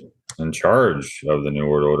who's in charge of the New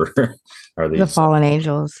World Order. Are these the fallen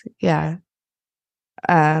angels? Yeah.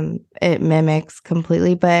 It mimics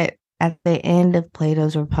completely, but at the end of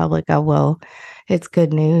Plato's Republic, it's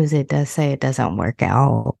good news. It does say it doesn't work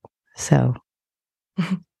out. So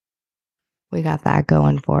we got that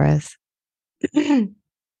going for us.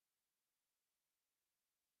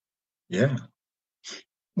 Yeah.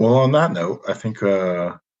 Well, on that note, I think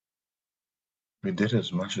we did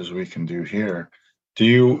as much as we can do here.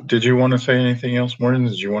 Did you want to say anything else, Morgan?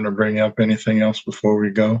 Did you want to bring up anything else before we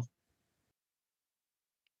go?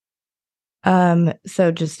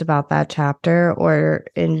 So just about that chapter or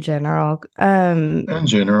in general? In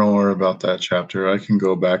general or about that chapter. I can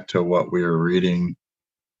go back to what we were reading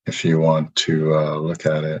if you want to look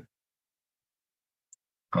at it.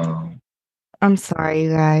 I'm sorry,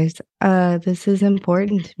 you guys. This is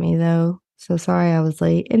important to me though. So sorry I was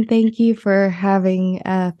late. And thank you for having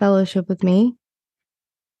a fellowship with me.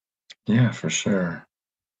 Yeah, for sure.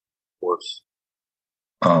 Of course.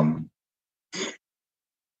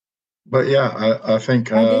 But yeah, I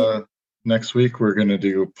think next week we're going to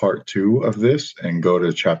do part 2 of this and go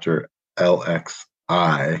to chapter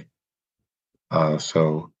LXI.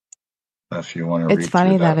 So if you want to read, it's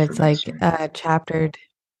funny that it's like chaptered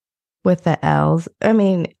with the L's. I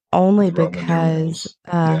mean, only because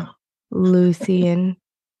Lucian.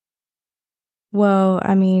 Well,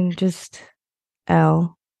 I mean, just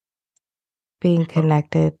L being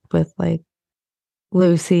connected with like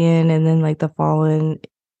Lucian and then like the fallen.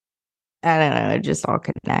 I don't know. It just all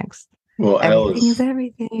connects. Well, everything is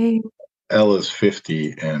everything. L is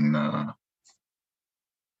 50 and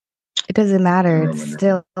it doesn't matter. It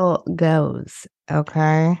still goes.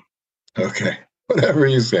 Okay. Okay. Whatever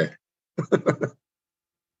you say.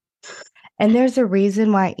 And there's a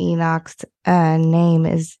reason why Enoch's name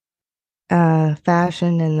is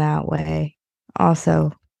fashioned in that way.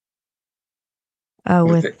 Also,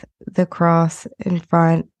 with the cross in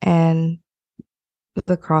front and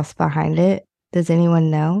the cross behind it. Does anyone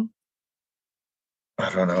know? I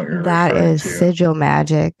don't know what you're that referring is to. Sigil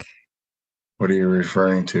magic. What are you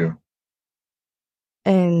referring to?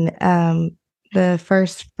 In the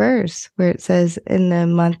first verse where it says in the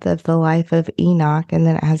month of the life of Enoch, and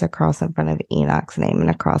then it has a cross in front of Enoch's name and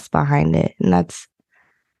a cross behind it, and that's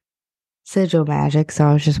sigil magic. So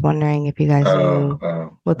I was just wondering if you guys knew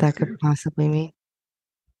what that could possibly mean.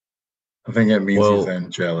 I think it means he's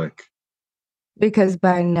angelic. Because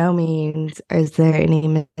by no means is there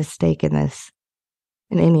any mistake in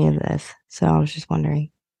any of this. So I was just wondering.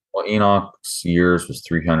 Well, Enoch's years was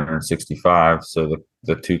 365, so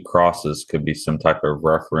the two crosses could be some type of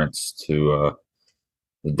reference to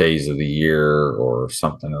the days of the year or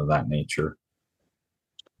something of that nature.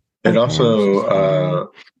 It also,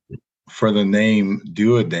 for the name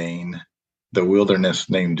Duodane, the wilderness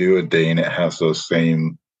name Duodane, it has those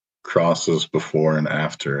same crosses before and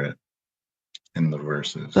after it in the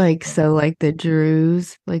verses. Like, so like the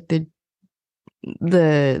Druze, like the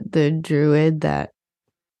druid that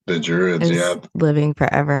the druids, is living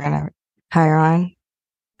forever in a Chiron.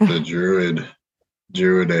 The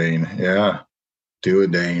Druidane, yeah.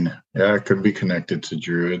 Duodane. Yeah, it could be connected to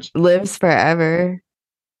druids. Lives forever.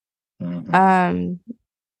 Mm-hmm.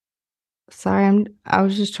 Sorry, I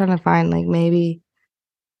was just trying to find like maybe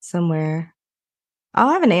somewhere.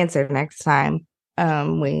 I'll have an answer next time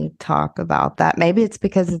we talk about that. Maybe it's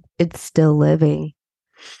because it's still living.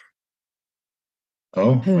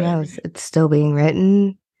 Oh, who knows? It's still being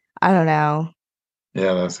written. I don't know.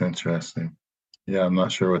 Yeah, that's interesting. Yeah, I'm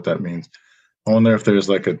not sure what that means. I wonder if there's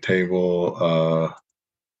like a table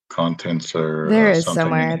contents or there is something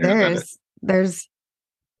somewhere. In here There's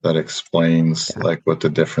that explains like what the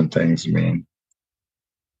different things mean.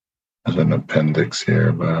 There's an appendix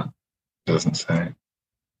here, but it doesn't say.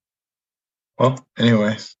 Well,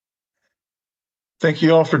 anyways, thank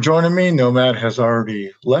you all for joining me. Nomad has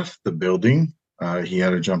already left the building. He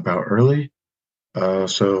had to jump out early.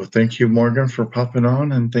 So thank you, Morgan, for popping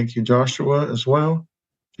on, and thank you, Joshua, as well.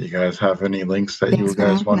 If you guys have any links that you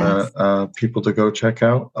guys want people to go check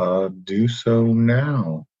out, do so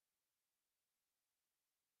now.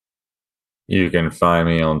 You can find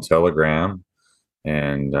me on Telegram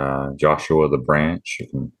and Joshua the Branch. You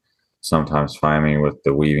can sometimes find me with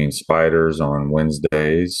the Weaving Spiders on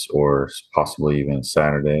Wednesdays or possibly even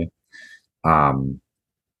Saturday.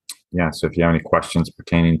 Yeah, so if you have any questions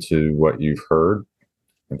pertaining to what you've heard,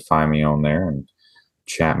 you can find me on there and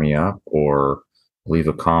chat me up or leave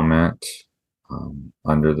a comment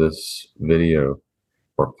under this video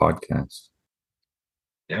or podcast.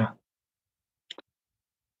 Yeah.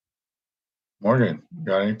 Morgan,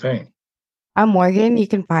 got anything? I'm Morgan. You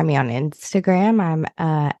can find me on Instagram. I'm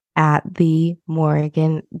at the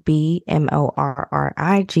Morgan B, MORRIGANB,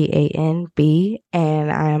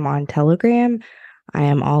 and I am on Telegram. I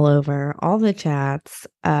am all over all the chats.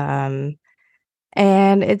 And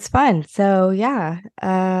it's fun. So yeah.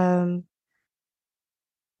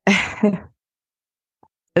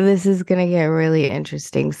 This is gonna get really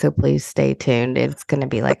interesting. So please stay tuned. It's gonna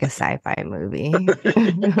be like a sci-fi movie.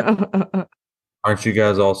 Aren't you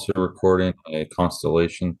guys also recording a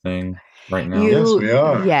constellation thing right now? Yes, we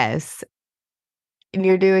are. Yes. And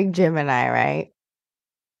you're doing Gemini, right?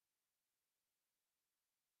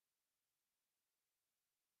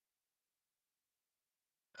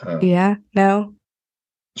 Yeah, no,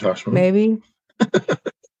 Joshua? maybe.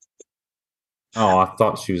 Oh, I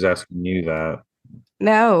thought she was asking you that.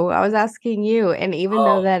 No, I was asking you. And even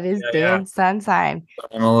though that is Dan's sun sign.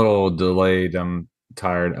 I'm a little delayed. I'm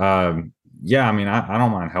tired. Yeah, I mean, I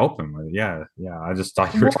don't mind helping with it. Yeah. I just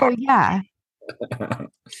thought you were talking. Yeah.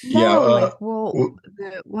 Yeah, we'll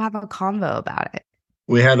have a convo about it.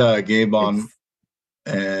 We had Gabe on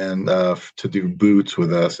and to do boots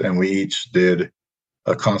with us, and we each did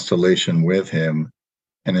a constellation with him,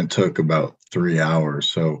 and it took about 3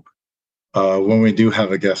 hours. So when we do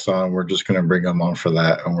have a guest on, we're just going to bring them on for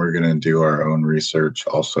that, and we're going to do our own research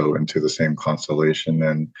also into the same constellation,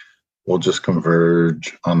 and we'll just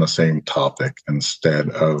converge on the same topic instead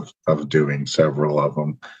of doing several of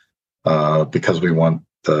them, because we want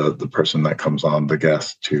the person that comes on, the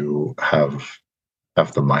guest, to have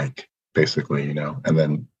the mic, basically, and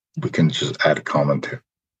then we can just add a comment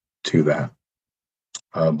to that.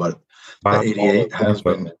 But the 88 has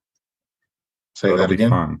been. Say that again.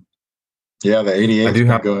 Fun. Yeah, the 88's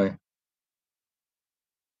been going.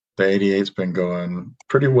 The 88's been going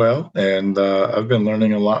pretty well, and I've been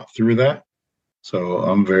learning a lot through that. So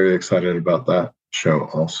I'm very excited about that show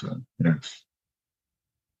also. Yes.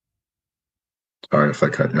 Sorry if I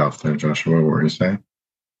cut you off there, Joshua. What were you saying?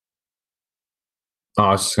 Oh,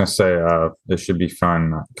 I was just going to say it should be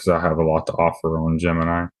fun because I have a lot to offer on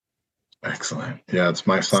Gemini. Excellent. Yeah, it's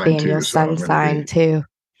my sign too. Your sun sign too.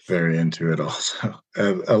 Very into it also.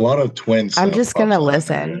 A lot of twins. I'm just going to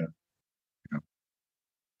listen.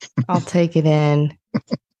 I'll take it in.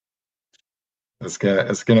 It's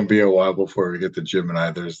gonna be a while before we get to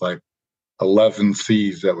Gemini. There's like 11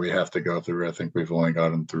 C's that we have to go through. I think we've only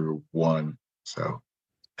gotten through one. So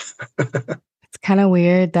it's kind of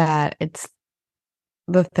weird that it's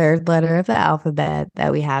the third letter of the alphabet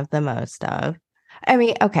that we have the most of. I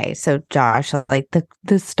mean, okay, so Josh, like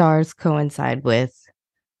the stars coincide with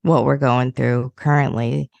what we're going through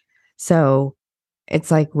currently. So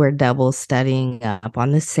it's like we're double studying up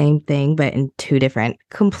on the same thing, but in two different,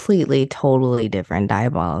 completely, totally different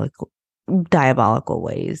diabolical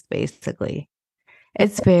ways, basically.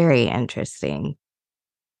 It's very interesting.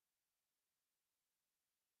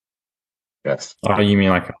 Yes. You mean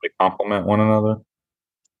like how they complement one another?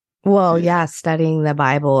 Well, yeah, studying the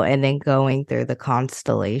Bible and then going through the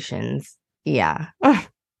constellations. Yeah.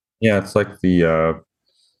 Yeah, it's like the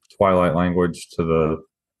Twilight language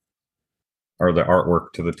or the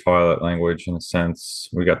artwork to the Twilight language in a sense.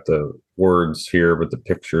 We got the words here, but the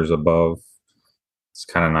pictures above. It's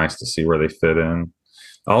kind of nice to see where they fit in.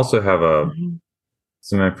 I also have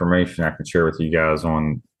some information I can share with you guys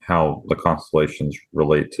on how the constellations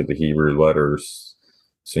relate to the Hebrew letters.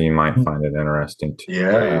 So you might find it interesting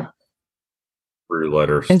to Hebrew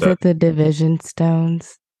letter study. Is it the division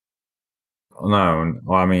stones? No,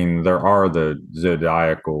 well, I mean, there are the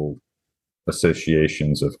zodiacal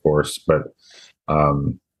associations, of course, but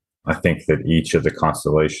I think that each of the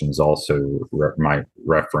constellations also might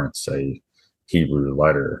reference a Hebrew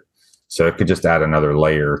letter. So it could just add another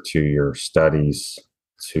layer to your studies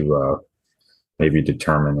to maybe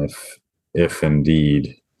determine if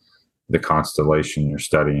indeed the constellation you're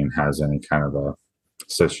studying has any kind of a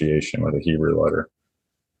association with a Hebrew letter.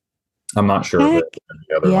 I'm not sure of the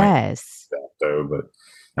other languages though, but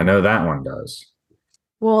I know that one does.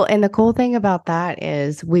 Well, and the cool thing about that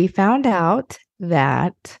is we found out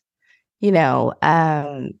that,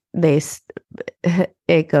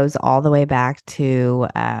 it goes all the way back to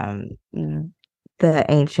the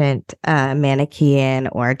ancient Manichaean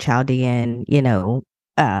or Chaldean,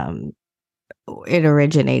 it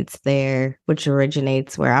originates there, which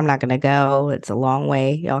originates where I'm not going to go. It's a long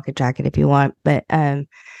way. Y'all can track it if you want. But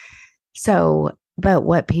So, but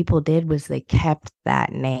what people did was they kept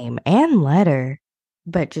that name and letter,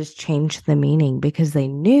 but just changed the meaning because they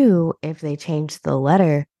knew if they changed the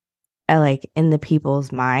letter, like in the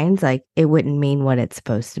people's minds, like it wouldn't mean what it's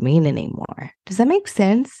supposed to mean anymore. Does that make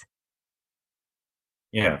sense?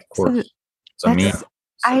 Yeah, of course. So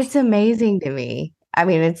it's amazing to me. I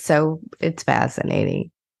mean, it's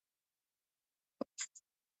fascinating.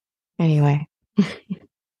 Anyway,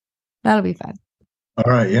 that'll be fun.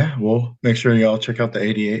 All right, yeah. Well, make sure y'all check out the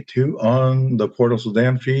 88 too on the Portal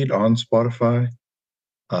Sedan feed on Spotify.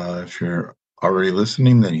 If you're already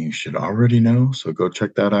listening, then you should already know. So go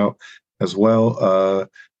check that out as well.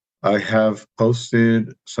 I have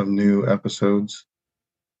posted some new episodes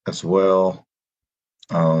as well.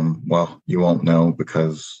 Well, you won't know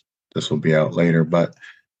because this will be out later, but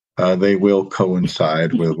they will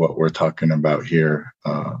coincide with what we're talking about here.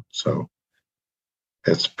 So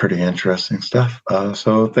it's pretty interesting stuff.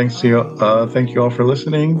 So thank you all for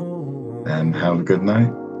listening, and have a good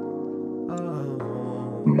night.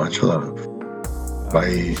 Much love.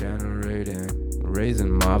 Bye.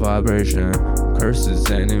 Raising my vibration,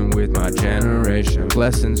 curses ending with my generation,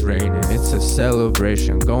 blessings raining, it's a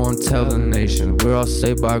celebration, go and tell the nation, we're all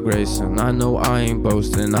saved by grace, and I know I ain't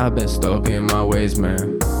boasting, I've been stuck in my ways,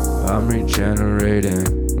 man. I'm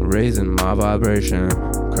regenerating, raising my vibration,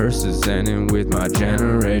 curses ending with my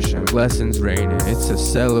generation, blessings raining, it's a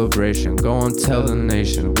celebration, go and tell the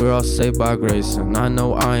nation, we're all saved by grace, and I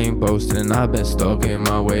know I ain't boasting, I've been stuck in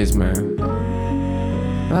my ways, man.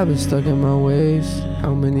 I've been stuck in my ways.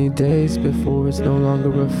 How many days before it's no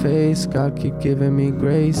longer a phase? God keep giving me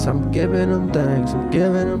grace. I'm giving him thanks. I'm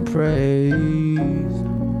giving him praise.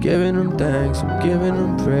 Giving him thanks. I'm giving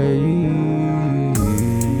him praise.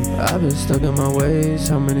 I've been stuck in my ways.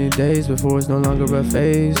 How many days before it's no longer a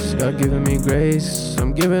phase? God giving me grace.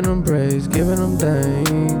 I'm giving him praise. Giving him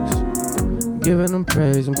thanks. Giving him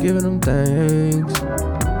praise. I'm giving him thanks.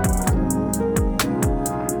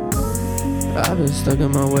 I've been stuck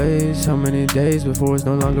in my ways. How many days before it's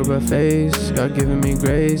no longer a phase? God giving me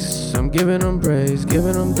grace. I'm giving him praise,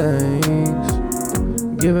 giving him thanks.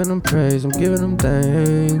 Giving him praise, I'm giving him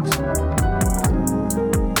thanks.